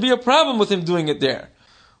there. There should be a problem with him doing it there.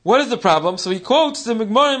 What is the problem? So he quotes the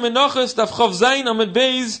Gemara in Menachos Daf Chav Zayin Amud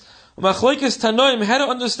Beis, Machlokes Tanoim, how to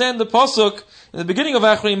understand the pasuk in the beginning of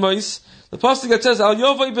Achrei Mos. The pasuk that says, "Al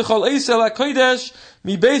Yovai b'chol eisel hakodesh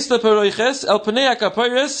mi beis leparoiches el pnei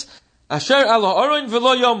hakapayres asher al ha'aron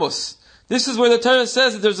v'lo yomos." This is where the Torah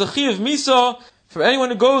says that there's a chi of misa for anyone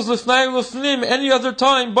who goes lifnei lifnim any other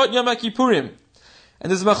time but Yom Kippurim.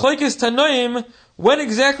 And there's machlokes tanoim when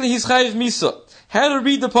exactly he's chayiv misa. How to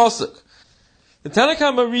read the pasuk? The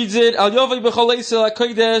Tanakhama reads it, "Al Yovai b'chol eisel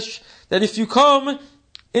hakodesh," that if you come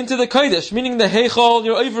into the kodesh, meaning the heichal,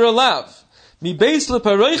 you're over a lav. Mi beis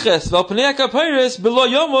leparoiches vel pnei hakapayres below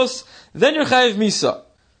yomos, then you're chayiv misa.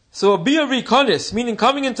 So a bia rikonis, meaning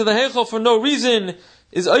coming into the heichal for no reason,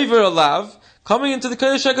 is over a lav. Coming into the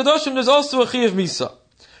Kodesh HaKadoshim, there's also a chayiv misa.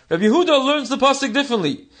 Rabbi Yehuda learns the pasuk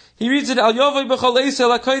differently. He reads it, "Al yovai b'chol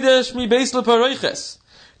eisel hakodesh mi beis leparoiches."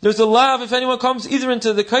 There's a lav if anyone comes either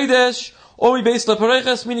into the kodesh or mi beis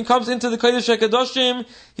leparoiches, meaning comes into the Kodesh HaKadoshim,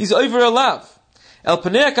 he's over a lav. El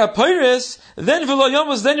pnei hakapayres, then v'lo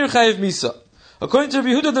yomos, then you're chayiv misa. According to Rabbi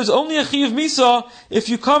Yehuda, there's only a chayiv misa if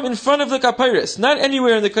you come in front of the kapayres. Not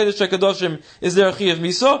anywhere in the Kodesh HaKadoshim is there a chayiv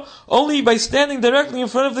misa. Only by standing directly in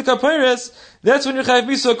front of the kapayres, that's when you're chayiv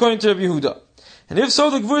misa, according to Rabbi Yehuda. And if so,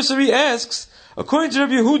 the Gvur Sari asks, according to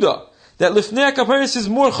Rabbi Yehuda, that lifnei kapayres is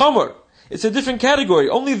more chamor. It's a different category.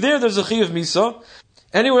 Only there's a chayiv misa.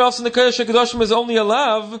 Anywhere else in the Kodesh HaKadoshim is only a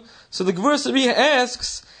lav. So the Gvur Sari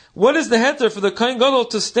asks, what is the heter for the Kohen Gadol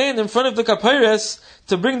to stand in front of the kapayres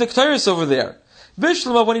to bring the ketores over there?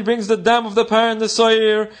 Bishlama, when he brings the dam of the Par and the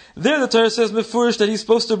Soyer, there the Torah says mefurish that he's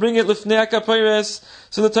supposed to bring it lifnei hakapayres.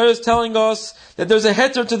 So the Torah is telling us that there's a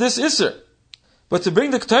heter to this iser. But to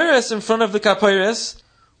bring the ketores in front of the kapayres,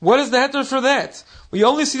 what is the heter for that? We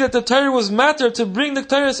only see that the Torah was matter to bring the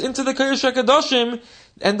ketores into the Kodesh HaKadoshim,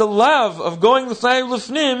 and the lav of going lifnei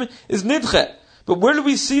lifnim is nidche. But where do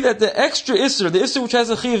we see that the extra iser, the iser which has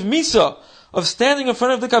a chayiv misa of standing in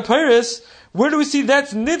front of the kapayres, where do we see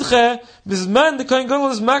that's nidche? Bisman the Kohen Gadol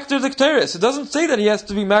is makter the ketores. It doesn't say that he has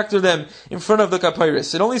to be makter them in front of the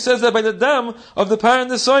kapayres. It only says that by the dam of the Par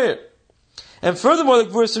and the Soyer. And furthermore, the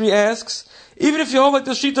Gvur Sari asks, even if you hold like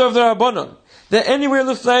the shita of the Rabbanon, that anywhere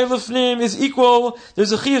lifnei lifnim is equal,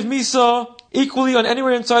 there's a chayiv misa equally on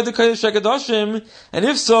anywhere inside the Kodesh HaKadoshim, and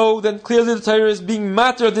if so, then clearly the Torah is being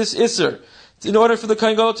matter this iser in order for the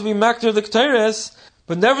Kohen Gadol to be makter the ketores.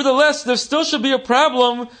 But nevertheless, there still should be a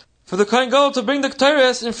problem for the Kohen Gadol to bring the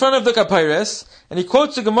ketores in front of the kapayres. And he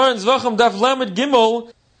quotes the Gemara in Zvachim Daf Lamed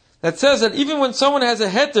Gimel that says that even when someone has a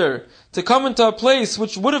heter to come into a place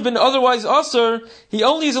which would have been otherwise asur, he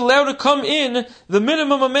only is allowed to come in the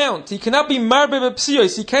minimum amount. He cannot be marbe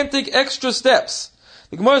b'psiyos. He can't take extra steps.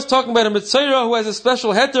 The Gemara is talking about a mitzayra who has a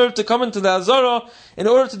special heter to come into the azara in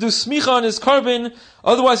order to do smicha on his carbon.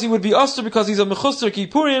 Otherwise he would be asur because he's a mechusar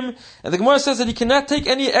kippurim. And the Gemara says that he cannot take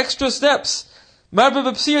any extra steps. Marbe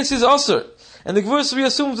b'psiyos is asur. And the Gemara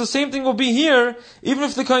assumes the same thing will be here, even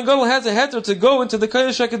if the Kohen Gadol has a heter to go into the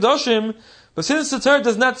Kodesh HaKadoshim. But since the Torah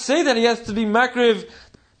does not say that he has to be makriv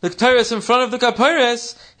the Ketores in front of the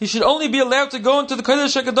Kapores, he should only be allowed to go into the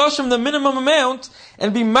Kodesh HaKadoshim the minimum amount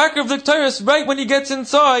and be makriv the Ketores right when he gets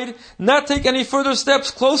inside, not take any further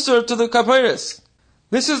steps closer to the Kapores.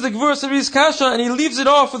 This is the Gvur Savi's Kasha, and he leaves it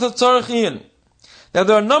off with a Tzarech. Now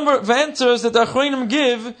there are a number of answers that the Achronim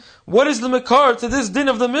give. What is the makar to this din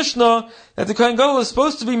of the Mishnah that the Kohen Gadol is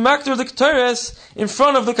supposed to be makter the Ketores in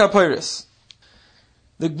front of the Kapores?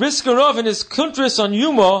 The Brisker Rav in his Kuntris on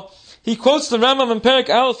Yoma, he quotes the Rambam in Perek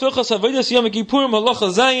Al Filchas Avodas Yom Kippurim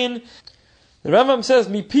Halacha Zayin. The Rambam says,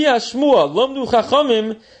 "Mi pi hashmua lomdu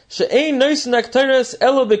chachamim she'ein noisen hakteres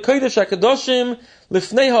elo bekodesh hakadoshim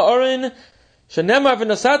lifnei ha'aron shenemar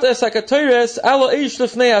v'nasat es hakteres alo eish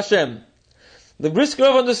lifnei Hashem." The Brisker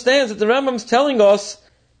Rav understands that the Rambam is telling us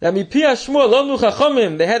that mi pi hashmua lomdu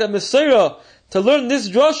chachamim, they had a Messiah to learn this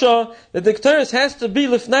drasha that the Ketores has to be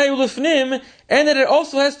lifnei ulifnim, and that it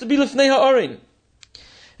also has to be lifnei ha'aron.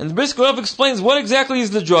 And the Brisker Rav explains what exactly is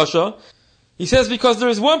the drasha. He says because there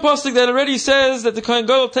is one pasuk that already says that the Kohen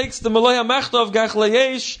Gadol takes the Malay HaMachta of Gach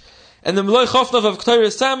Layesh and the Malay Chofnav of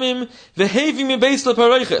Ketores Samim v'hevi mibeis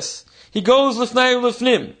leparoiches. He goes lifnei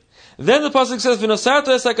ulifnim. Then the pasuk says v'nosarta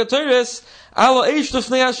es haketores ala eish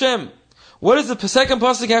lifnei Hashem. What does the second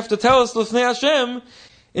pasuk have to tell us lifnei Hashem?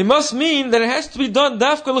 It must mean that it has to be done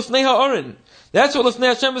dafka lifnei ha'aron. That's what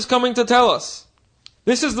lifnei Hashem is coming to tell us.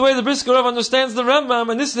 This is the way the Brisker Rav understands the Rambam,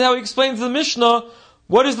 and this is how he explains the Mishnah.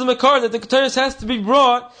 What is the makar that the Ketores has to be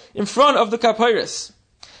brought in front of the Kapores?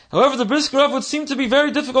 However, the Brisker Rav would seem to be very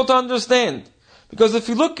difficult to understand, because if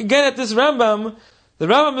you look again at this Rambam, the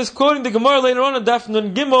Rambam is quoting the Gemara later on in Daf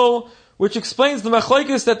Nun Gimel, which explains the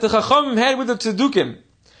machlokes that the Chachamim had with the Tzedukim.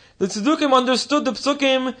 The Tzedukim understood the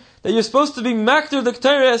Psukim that you're supposed to be makter the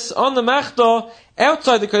Ketores on the Machta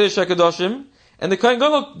outside the Kodesh HaKadoshim, and the Kohen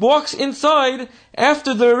Gadol walks inside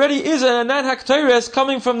after there already is an Anan HaKetores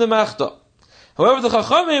coming from the Machta. However, the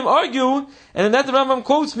Chachamim argue, and in that the Rambam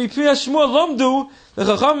quotes, Mi pi hashmua lomdu, the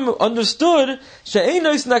Chachamim understood, she'ein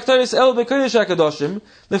noisen HaKetores el bekodesh HaKadoshim,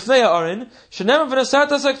 lifnei ha'aron, she'nemar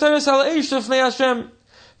v'nasatas HaKetores al eish lifnei Hashem.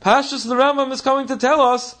 Pashtus, the Rambam is coming to tell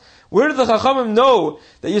us, where did the Chachamim know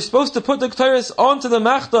that you're supposed to put the Ketores onto the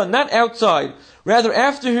Machta, not outside, rather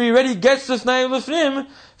after he already gets lifnei ulifnim,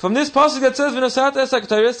 from this pasuk that says v'nosat es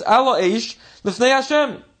hakteres ala eish lifnei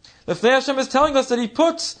Hashem. Lifnei Hashem is telling us that he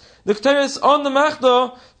puts the Ketores on the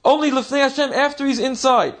Machta only lifnei Hashem after he's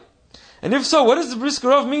inside. And if so, what does the Brisker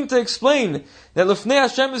Rav mean to explain that lifnei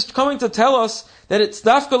Hashem is coming to tell us that it's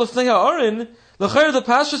dafka lifnei ha'aron? L'chayr, the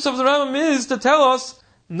pashtus of the Rambam is to tell us,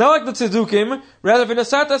 not like the Tzedukim, rather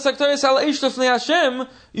v'nosat es hakteres ala eish lifnei Hashem,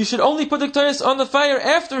 you should only put the Ketores on the fire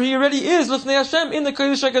after he already is lifnei Hashem in the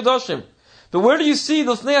Kodesh HaKadoshim. But where do you see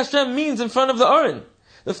the Lifnei Hashem means in front of the Aron?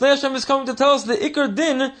 The Lifnei Hashem is coming to tell us the Iker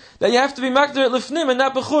Din that you have to be makder at Lifnim and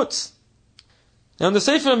not Bechutz. Now in the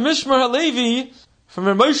Sefer Mishmar HaLevi, from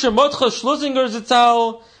Moshe Motcha Schlusinger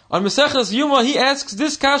Zitzal, on Maseches Yoma, he asks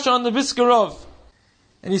this kasha on the Brisker Rav.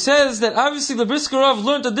 And he says that obviously the Brisker Rav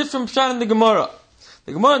learned a different pshat in the Gemara.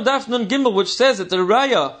 The Gemara in Daf Nun Gimel, which says that the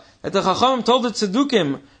Raya, that the Chachamim told the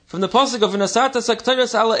Tzedukim, from the pasuk of V'nasata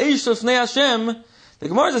Sakteres ala eish lifnei Hashem, the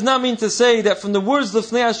Gemara does not mean to say that from the words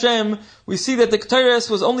Lifnei Hashem, we see that the Ketores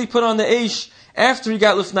was only put on the Eish after he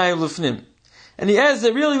got Lifnei Lifnim. And he adds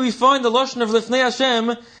that really we find the Lashon of Lifnei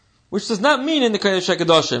Hashem, which does not mean in the Kodesh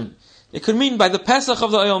HaKadoshim. It could mean by the Pesach of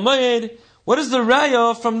the Oyel Moed. What is the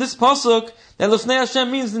Raya from this pasuk that Lifnei Hashem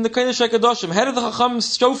means in the Kodesh HaKadoshim? How did the Chacham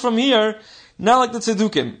show from here, not like the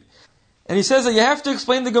Tzedukim? And he says that you have to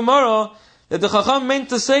explain the Gemara that the Chacham meant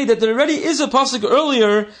to say that there already is a pasuk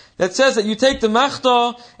earlier that says that you take the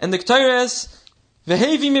Machta and the Ketores,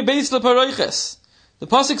 v'hevi mibeis leparoiches. The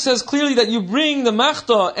pasuk says clearly that you bring the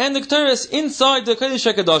Machta and the Ketores inside the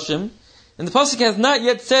Kodesh HaKadoshim, and the pasuk has not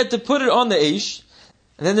yet said to put it on the Eish.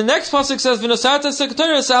 And then the next pasuk says v'nosatas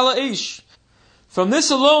Ketores ala Eish. From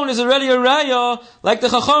this alone is already a raya like the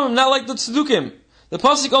Chachamim, not like the Tzedukim. The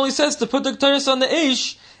pasuk only says to put the Ketores on the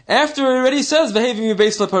Eish after it already says v'hevi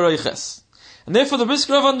mibeis leparoiches. And therefore the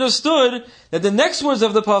Brisker Rav understood that the next words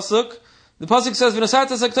of the pasuk says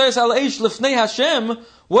v'nasatas hakteres al eish lifnei Hashem.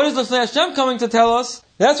 What is lifnei Hashem coming to tell us?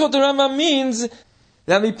 That's what the Rambam means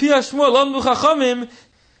that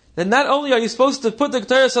not only are you supposed to put the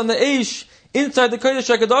Ketores on the Eish inside the Kodesh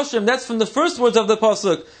HaKadoshim, that's from the first words of the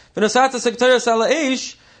Pasuk, V'nosata Ketores ala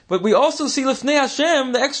Eish, but we also see Lifnei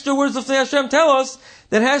Hashem, the extra words Lifnei Hashem tell us,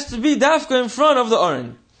 that has to be Dafka in front of the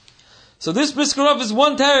Aron. So this Brisker Rav is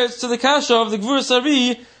one teretz to the Kasha of the Gvur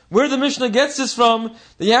Sari, where the Mishnah gets this from,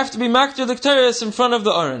 that you have to be Makter the Ketores in front of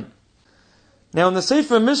the Aron. Now in the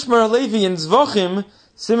Sefer Mishmar Levi in Zvachim,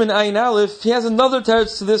 Siman Ayin Aleph, he has another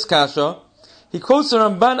teretz to this Kasha. He quotes the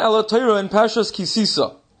Ramban ala Torah in Parshas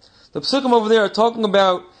Kisisa. The Pesukim over there are talking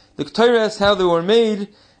about the Ketores, how they were made,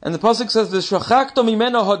 and the Pasuk says, V'shachakta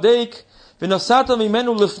mimena hadeik, v'nosata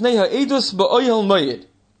mimenu lifnei ha'edus ba'oyel moyed.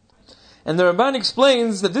 And the Ramban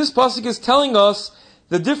explains that this Pasuk is telling us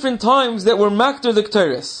the different times that were makter the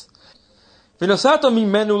Ketores. V'nosata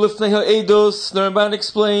mimenu lifnei ha'edus, the Ramban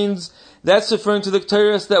explains, that's referring to the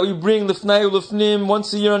Ketores that we bring lifnei ulifnim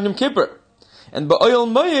once a year on Yom Kippur. And ba'oyel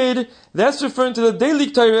moyed, that's referring to the daily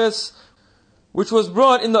Ketores, which was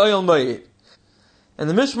brought in the Oyel Moed. And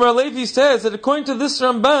the Mishmar Levi says that according to this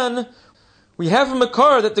Ramban, we have a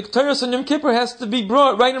makar that the Ketores on Yom Kippur has to be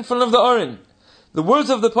brought right in front of the Aron. The words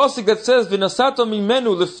of the pasuk that says V'nasato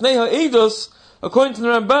mimenu lifnei ha'edus, according to the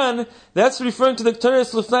Ramban, that's referring to the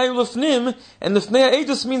Ketores lifnei ulifnim, and lifnei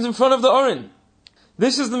ha'edus means in front of the Aron.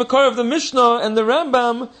 This is the makar of the Mishnah and the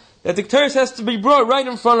Rambam, that the Ketores has to be brought right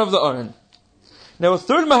in front of the Aron. Now a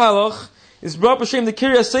third mahalach is brought b'shem the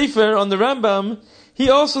Kiryas Sefer on the Rambam. He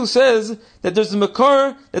also says that there's a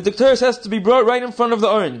makar that the Ketores has to be brought right in front of the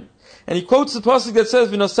Aron. And he quotes the pasuk that says,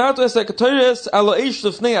 V'nosato es ha-Ketores ala eish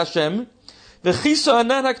lifnei Hashem, v'chisa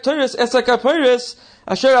anan ha-Ketores es ha-Kapores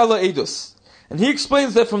asher ala edus. And he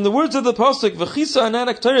explains that from the words of the pasuk, V'chisa anan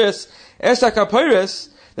ha-Ketores es ha-Kapores,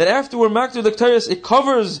 that after we're makter the Ketores, it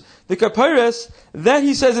covers the Kapores, that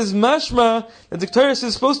he says is mashma, that the Ketores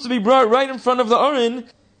is supposed to be brought right in front of the Aron,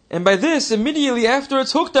 and by this, immediately after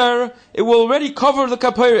it's huktar, it will already cover the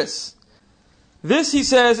Kapores. This, he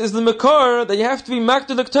says, is the makar that you have to be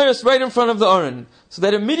makter the Ketores right in front of the Aron, so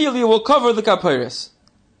that immediately it will cover the Kapores.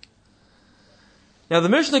 Now the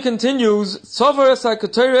Mishnah continues, Tzavar es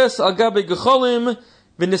ha-Ketores al gabe gecholim,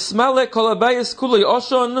 v'nismale kol habayis kulei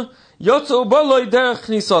oshon, yotzu baloi derech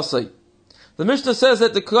nisasei. The Mishnah says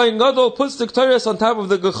that the Kohen Gadol puts the Ketores on top of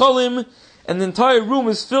the gecholim, and the entire room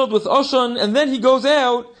is filled with oshon, and then he goes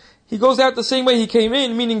out the same way he came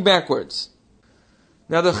in, meaning backwards.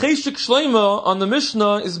 Now the Cheshik Shleima on the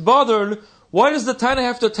Mishnah is bothered, why does the Tana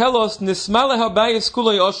have to tell us, Nismale habayis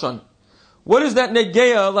kulei oshon? What is that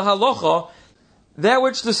negeya lahalocha, that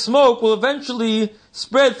which the smoke will eventually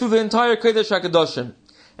spread through the entire Kodesh HaKadoshim?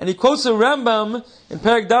 And he quotes a Rambam in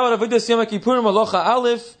Perek Dalet Avodas Yom Kippurim Halacha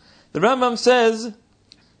Aleph. The Rambam says,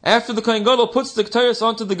 after the Kohen Gadol puts the Ketores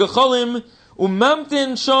onto the Gecholim,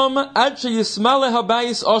 Umamtin shom ad sheyismale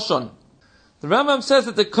habayis oshon. The Rambam says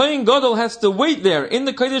that the Kohen Gadol has to wait there in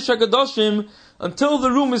the Kodesh HaKadoshim until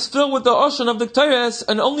the room is filled with the oshon of the Ketores,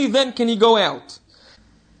 and only then can he go out.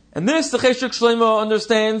 And this, the Cheshik Shleima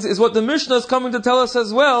understands, is what the Mishnah is coming to tell us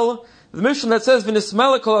as well. The Mishnah that says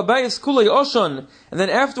V'nismale kol habayis kulei oshon, and then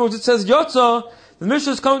afterwards it says Yotza. The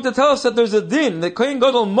Mishnah is coming to tell us that there's a din, that Kohen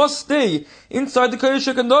Gadol must stay inside the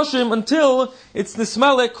Kodesh HaKadoshim until it's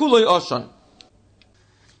Nismale kulei oshon.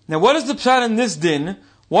 Now what is the pshat in this din?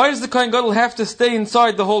 Why does the Kohen Gadol have to stay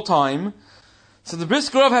inside the whole time? So the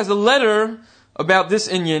Brisker Rav has a letter about this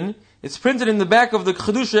inyan. It's printed in the back of the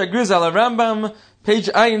Chedusha Agriz ala Rambam, page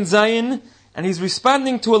Ayin Zayin, and he's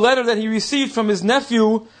responding to a letter that he received from his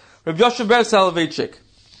nephew, Rabbi Yoshe Ber Soloveitchik.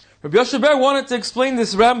 Rabbi Yoshe Ber wanted to explain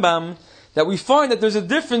this Rambam, that we find that there's a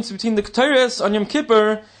difference between the Ketores on Yom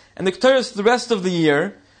Kippur and the Ketores the rest of the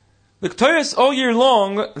year. The Ketores all year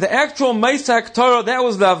long, the actual Maisa Ketara, that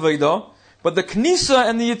was the Avodah, but the Knisa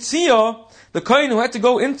and the Yitziyah, the Kohen who had to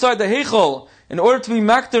go inside the Heichal in order to be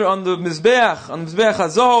makter on the Mizbeach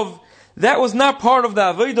Hazov, that was not part of the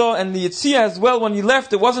Avodah, and the Yitziyah as well, when he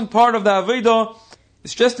left, it wasn't part of the Avodah.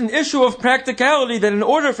 It's just an issue of practicality that in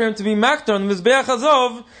order for him to be makter on the Mizbeach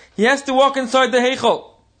Hazov, he has to walk inside the Heichal.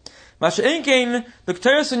 Masha'enkein, the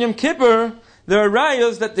Ketores on Yom Kippur, there are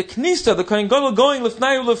rayas that the Knisa, the Kohen Gadol going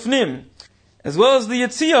lifnai ulifnim, as well as the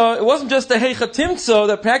Yitziyah, it wasn't just a heichatimtza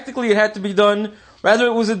that practically it had to be done, rather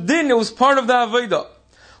it was a din, it was part of the Avodah.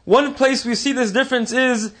 One place we see this difference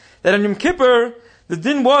is that on Yom Kippur, the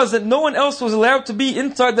din was that no one else was allowed to be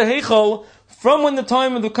inside the Heichal from when the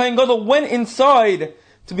time of the Kohen Gadol went inside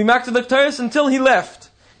to be makter the Ketores until he left.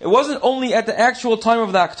 It wasn't only at the actual time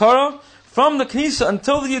of the Aktara, from the Knisa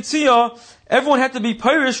until the Yitziyah, everyone had to be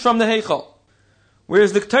pirish from the Heichal.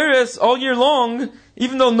 Whereas the Ketores all year long,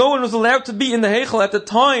 even though no one was allowed to be in the Heichal at the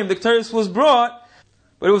time the Ketores was brought,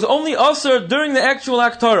 but it was only asur during the actual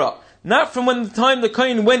Aktara, not from when the time the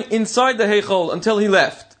Kohen went inside the Heichal until he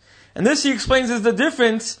left. And this, he explains, is the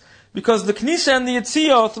difference, because the Knesset and the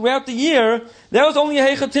Yitziyah throughout the year, that was only a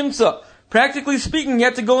Heicha Timtza. Practically speaking, he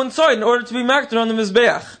had to go inside in order to be makter on the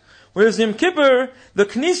Mizbeach. Whereas Yom Kippur, the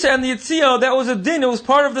Knesset and the Yitziyah, that was a din, it was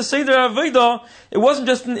part of the Seder Avodah, it wasn't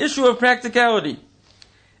just an issue of practicality.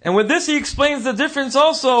 And with this, he explains the difference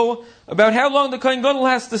also about how long the Kohen Gadol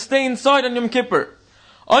has to stay inside on Yom Kippur.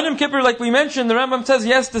 On Yom Kippur, like we mentioned, the Rambam says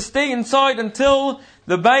he has to stay inside until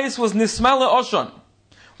the bayis was nismala oshan.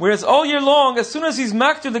 Whereas all year long, as soon as he's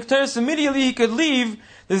makter the Ketores, immediately he could leave.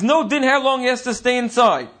 There's no din how long he has to stay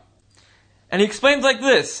inside. And he explains like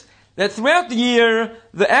this, that throughout the year,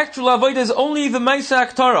 the actual avodah is only the Maisa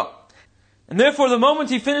Aktara. And therefore, the moment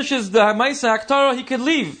he finishes the Maisa Aktara, he could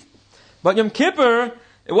leave. But Yom Kippur,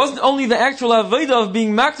 it wasn't only the actual avodah of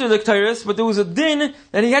being makter the Ketores, but there was a din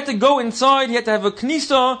that he had to go inside, he had to have a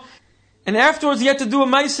knisa, and afterwards he had to do a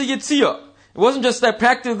Maisa Yitziyah. It wasn't just that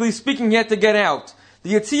practically speaking he had to get out.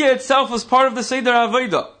 The Yitziyah itself was part of the Seder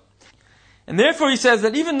Avodah. And therefore he says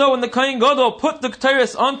that even though when the Kohen Gadol put the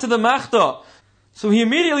Ketores onto the Machta, so he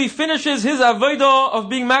immediately finishes his Avodah of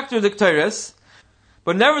being makter the Ketores,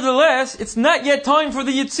 but nevertheless, it's not yet time for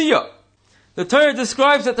the Yitziyah. The Torah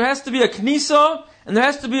describes that there has to be a Knisa, and there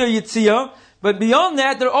has to be a Yitziyah, but beyond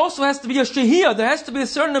that, there also has to be a Shehiyah. There has to be a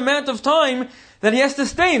certain amount of time that he has to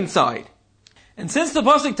stay inside. And since the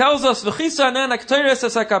Pasuk tells us, V'chisa nan Ketores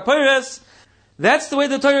es HaKaperes, that's the way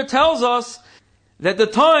the Torah tells us that the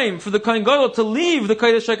time for the Kohen Gadol to leave the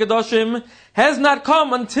Kodesh HaKadoshim has not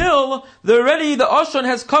come until the Oshan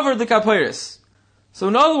has covered the Kaperes. So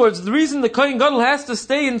in other words, the reason the Kohen Gadol has to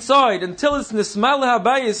stay inside until it's Nismal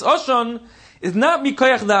HaBayis Oshan is not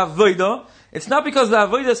Mikoyach the Avodah. It's not because the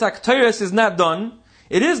Avodas HaKteres is not done.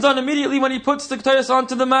 It is done immediately when he puts the Ketores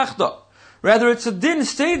onto the Machta. Rather, it's a din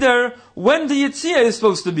stay there when the Yitziyah is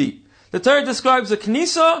supposed to be. The Torah describes a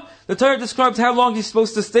Knisa, the Torah describes how long he's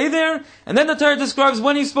supposed to stay there, and then the Torah describes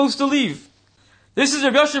when he's supposed to leave. This is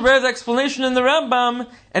Rabbi Yoshe Ber's explanation in the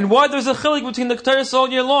Rambam, and why there's a chilik between the Ketores all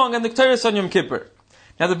year long and the Ketores on Yom Kippur.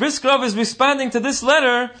 Now the Brisk Rav is responding to this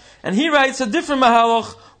letter, and he writes a different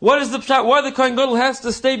mahaloch. What is the pshat? Why the Kohen Gadol has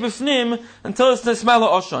to stay b'fnim until it's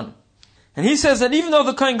Nismala Oshan? And he says that even though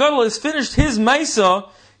the Kohen Gadol has finished his Maisa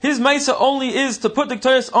only is to put the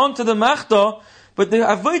Ketores onto the Machta, but the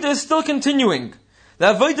Avodah is still continuing.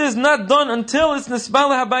 The Avodah is not done until it's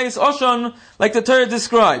Nismala Habayis Oshan, like the Torah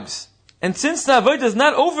describes. And since the Avodah is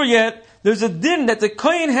not over yet, there's a din that the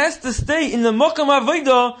Kohen has to stay in the Mokam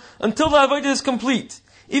Avodah until the Avodah is complete.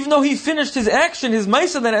 Even though he finished his action, his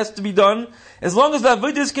Maisa that has to be done, as long as the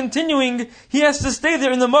Avodah is continuing, he has to stay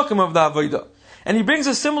there in the Mokam of the Avodah. And he brings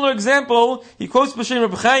a similar example. He quotes B'Shem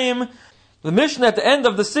Reb Chaim. The Mishnah at the end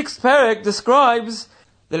of the 6th parak describes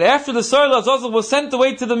that after the Sar Azazel was sent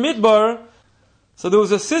away to the Midbar, so there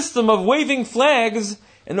was a system of waving flags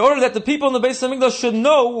in order that the people in the Beis HaMikdash should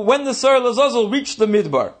know when the Sar Azazel reached the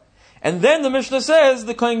Midbar. And then the Mishnah says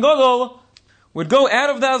the Kohen Gadol would go out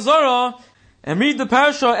of the Azara and read the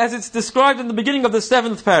parasha as it's described in the beginning of the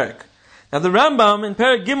 7th parak. Now the Rambam in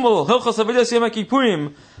Parak Gimel, Hilchos Avodas Yom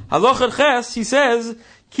Kippurim, Halachah Ches, he says,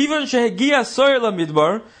 Kivan shehegia soyer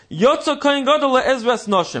lamidbar, yotza Kohen Gadol le'ezras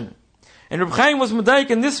noshim. And Reb Chaim was medayik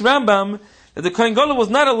in this Rambam that the Kohen Gadol was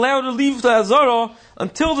not allowed to leave the Azara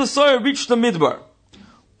until the soyer reached the Midbar.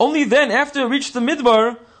 Only then, after it reached the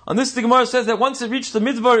Midbar, on this the Gemara says that once it reached the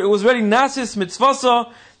Midbar, it was ready nasis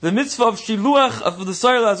mitzvasa, the mitzvah of shiluach of the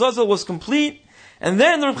soyer Azazel was complete, and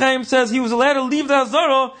then Reb Chaim says he was allowed to leave the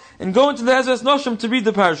Azara and go into the Ezras Noshim to read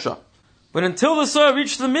the parasha. But until the soyer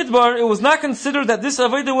reached the Midbar, it was not considered that this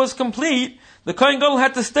Avodah was complete. The Kohen Gadol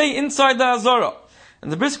had to stay inside the Azara.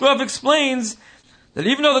 And the Brisk Rav explains that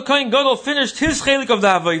even though the Kohen Gadol finished his chelik of the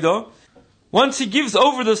Avodah, once he gives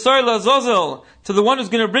over the soyer Azazel to the one who's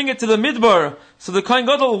going to bring it to the Midbar, so the Kohen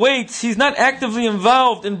Gadol waits, he's not actively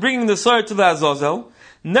involved in bringing the soyer to the Azazel.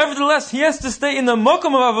 Nevertheless, he has to stay in the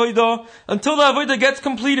Mokum of Avodah until the Avodah gets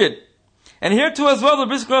completed. And here too as well, the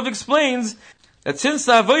Brisk Rav explains that since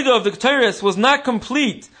the Avodah of the Ketores was not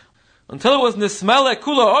complete until it was Nismala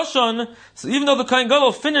Kula Oshan, so even though the Kohen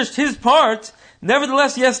Gadol finished his part,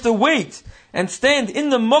 nevertheless he has to wait and stand in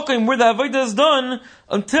the Mokum where the Avodah is done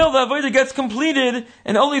until the Avodah gets completed,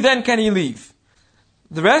 and only then can he leave.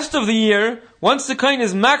 The rest of the year, once the Kohen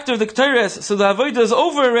is makter the Ketores, so the Avodah is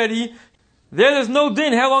over already, there's no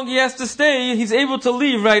din how long he has to stay, he's able to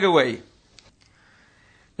leave right away.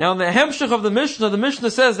 Now in the Hemshech of the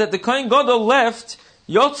Mishnah says that the Kohen Gadol left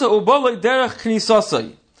Yotza Ubaloi Derech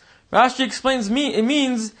Knisasai. Rashi explains it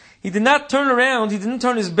means he did not turn around, he didn't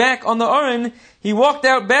turn his back on the Aron, he walked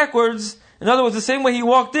out backwards In other words, the same way he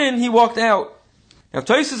walked in, he walked out. Now,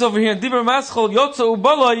 Tosfos over here in Dibur Maschal Yotza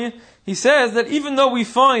Ubalai, he says that even though we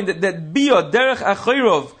find that bia derech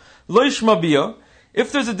achayrov loishma bia,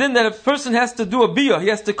 if there's a din that a person has to do a bia, he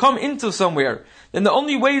has to come into somewhere, then the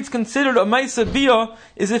only way it's considered a ma'isa bia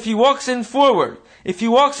is if he walks in forward. If he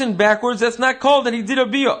walks in backwards, that's not called that he did a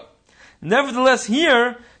bia. Nevertheless,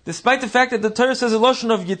 here, despite the fact that the Torah says a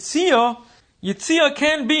lashon of yitzia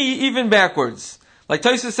can be even backwards. Like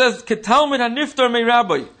Tosfos says, ketalmid haniftar mei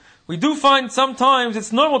Rabbi. We do find sometimes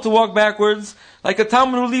it's normal to walk backwards, like a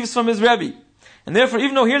Talmud who leaves from his Rabbi. And therefore,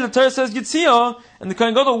 even though here the Torah says yitzia, and the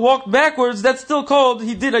Kohen Gadol walked backwards, that's still called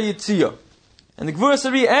he did a yitzia. And the Gvura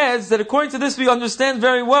Sari adds that according to this we understand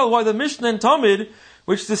very well why the Mishnah and Talmud,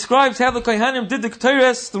 which describes how the Kohanim did the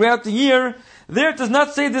Ketores throughout the year, there it does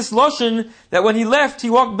not say this lashon that when he left he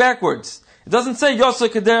walked backwards. It doesn't say Yasa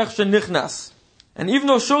Kederech Shenichnas. And even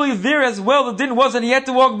though surely there as well the din was that he had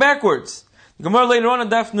to walk backwards. The Gemara later on in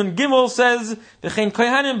Daf Nun Gimel says, V'chein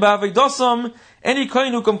kohanim ba'avodosam, any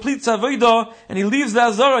kohen who completes avodah and he leaves the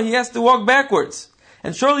Azara, he has to walk backwards.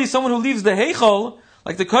 And surely someone who leaves the Heichal,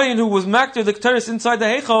 like the kohen who was makter the Ketores inside the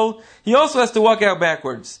Heichal, he also has to walk out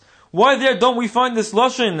backwards. Why there don't we find this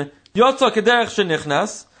lashon Yotza Kederech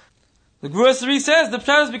Shenichnas? The Gvura Sari says the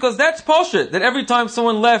pshat is because that's Poshet, that every time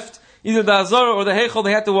someone left either the Azara or the Heichal,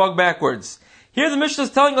 they had to walk backwards. Here the Mishnah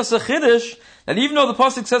is telling us a chiddush that even though the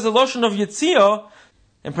pasuk says a lashon of yitzia,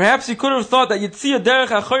 and perhaps he could have thought that yitzia derech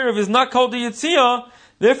achayrev is not called the yitzia,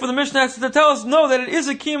 therefore the Mishnah has to tell us no, that it is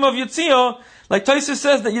a kiyum of yitzia. Like Tosfos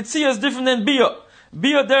says that yitzia is different than bia.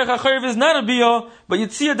 Bia derech achayrev is not a bia, but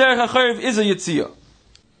yitzia derech achayrev is a yitzia.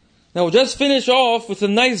 Now we'll just finish off with a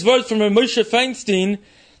nice verse from Moshe Feinstein.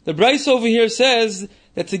 The Bryce over here says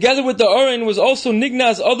that together with the Aron was also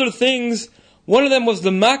Nignas other things. One of them was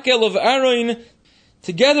the makel of Aron,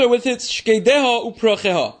 together with its shkeideha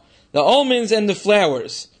upracheha, the almonds and the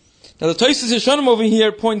flowers. Now the Tosfos Yeshanim over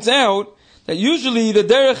here points out that usually the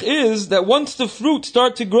derech is that once the fruit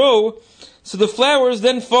start to grow, so the flowers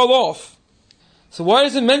then fall off. So why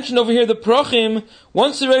is it mentioned over here the prachim?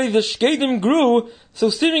 Once already the shkeidim grew, so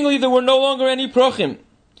seemingly there were no longer any prachim.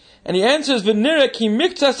 And he answers, V'nira ki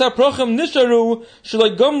miktas ha-prachim nisharu,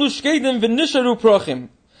 shalai gamlu shkeidim v'nisharu prachim.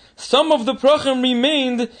 Some of the prachim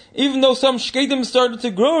remained, even though some shkeidim started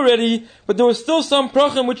to grow already, but there were still some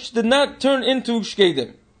prachim which did not turn into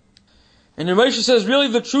shkeidim. And Moshe says, really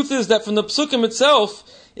the truth is that from the psukim itself,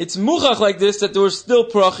 it's muchach like this, that there were still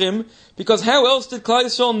prachim, because how else did Klal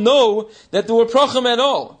Yisrael know that there were prachim at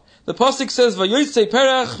all? The pasuk says, Vayotzei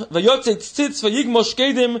perach, vayotzei tzitz, vayigmo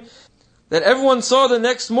shkeidim, that everyone saw the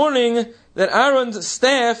next morning that Aaron's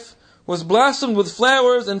staff was blossomed with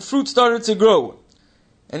flowers and fruit started to grow.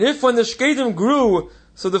 And if when the shkeidim grew,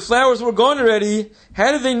 so the flowers were gone already,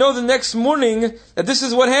 how did they know the next morning that this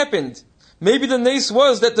is what happened? Maybe the nace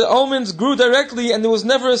was that the almonds grew directly and there was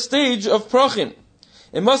never a stage of prachim.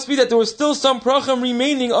 It must be that there was still some prachim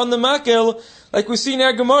remaining on the makel, like we see in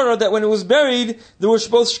our Gemara, that when it was buried, there were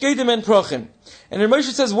both shkeidim and prachim. And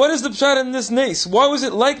Moshe says, what is the pshat in this nace? Why was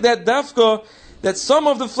it like that dafka, that some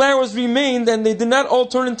of the flowers remained and they did not all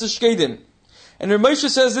turn into shkeidim? And Moshe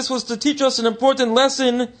says this was to teach us an important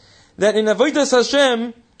lesson, that in Avodas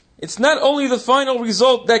Hashem, it's not only the final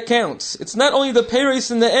result that counts. It's not only the peiros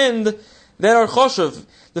in the end that are choshev.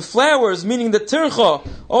 The flowers, meaning the tircha,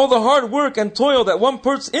 all the hard work and toil that one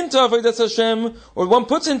puts into Avodas Hashem, or one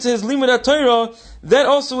puts into his limud HaTorah, that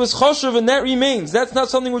also is choshev and that remains. That's not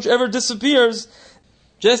something which ever disappears.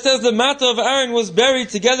 Just as the mata of Aaron was buried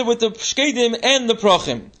together with the shkeidim and the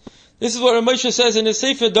prachim. This is what Moshe says in his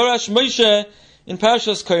Sefer Dorash Moshe in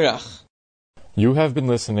Parshas Korach. You have been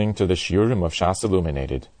listening to the Shiurim of Shas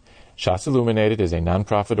Illuminated. Shas Illuminated is a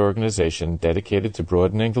non-profit organization dedicated to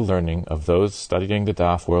broadening the learning of those studying the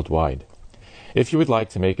daf worldwide. If you would like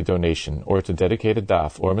to make a donation or to dedicate a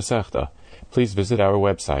daf or masechta, please visit our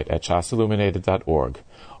website at shasilluminated.org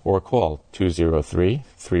or call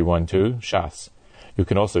 203-312-SHAS. You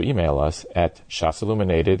can also email us at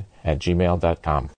shasilluminated@gmail.com.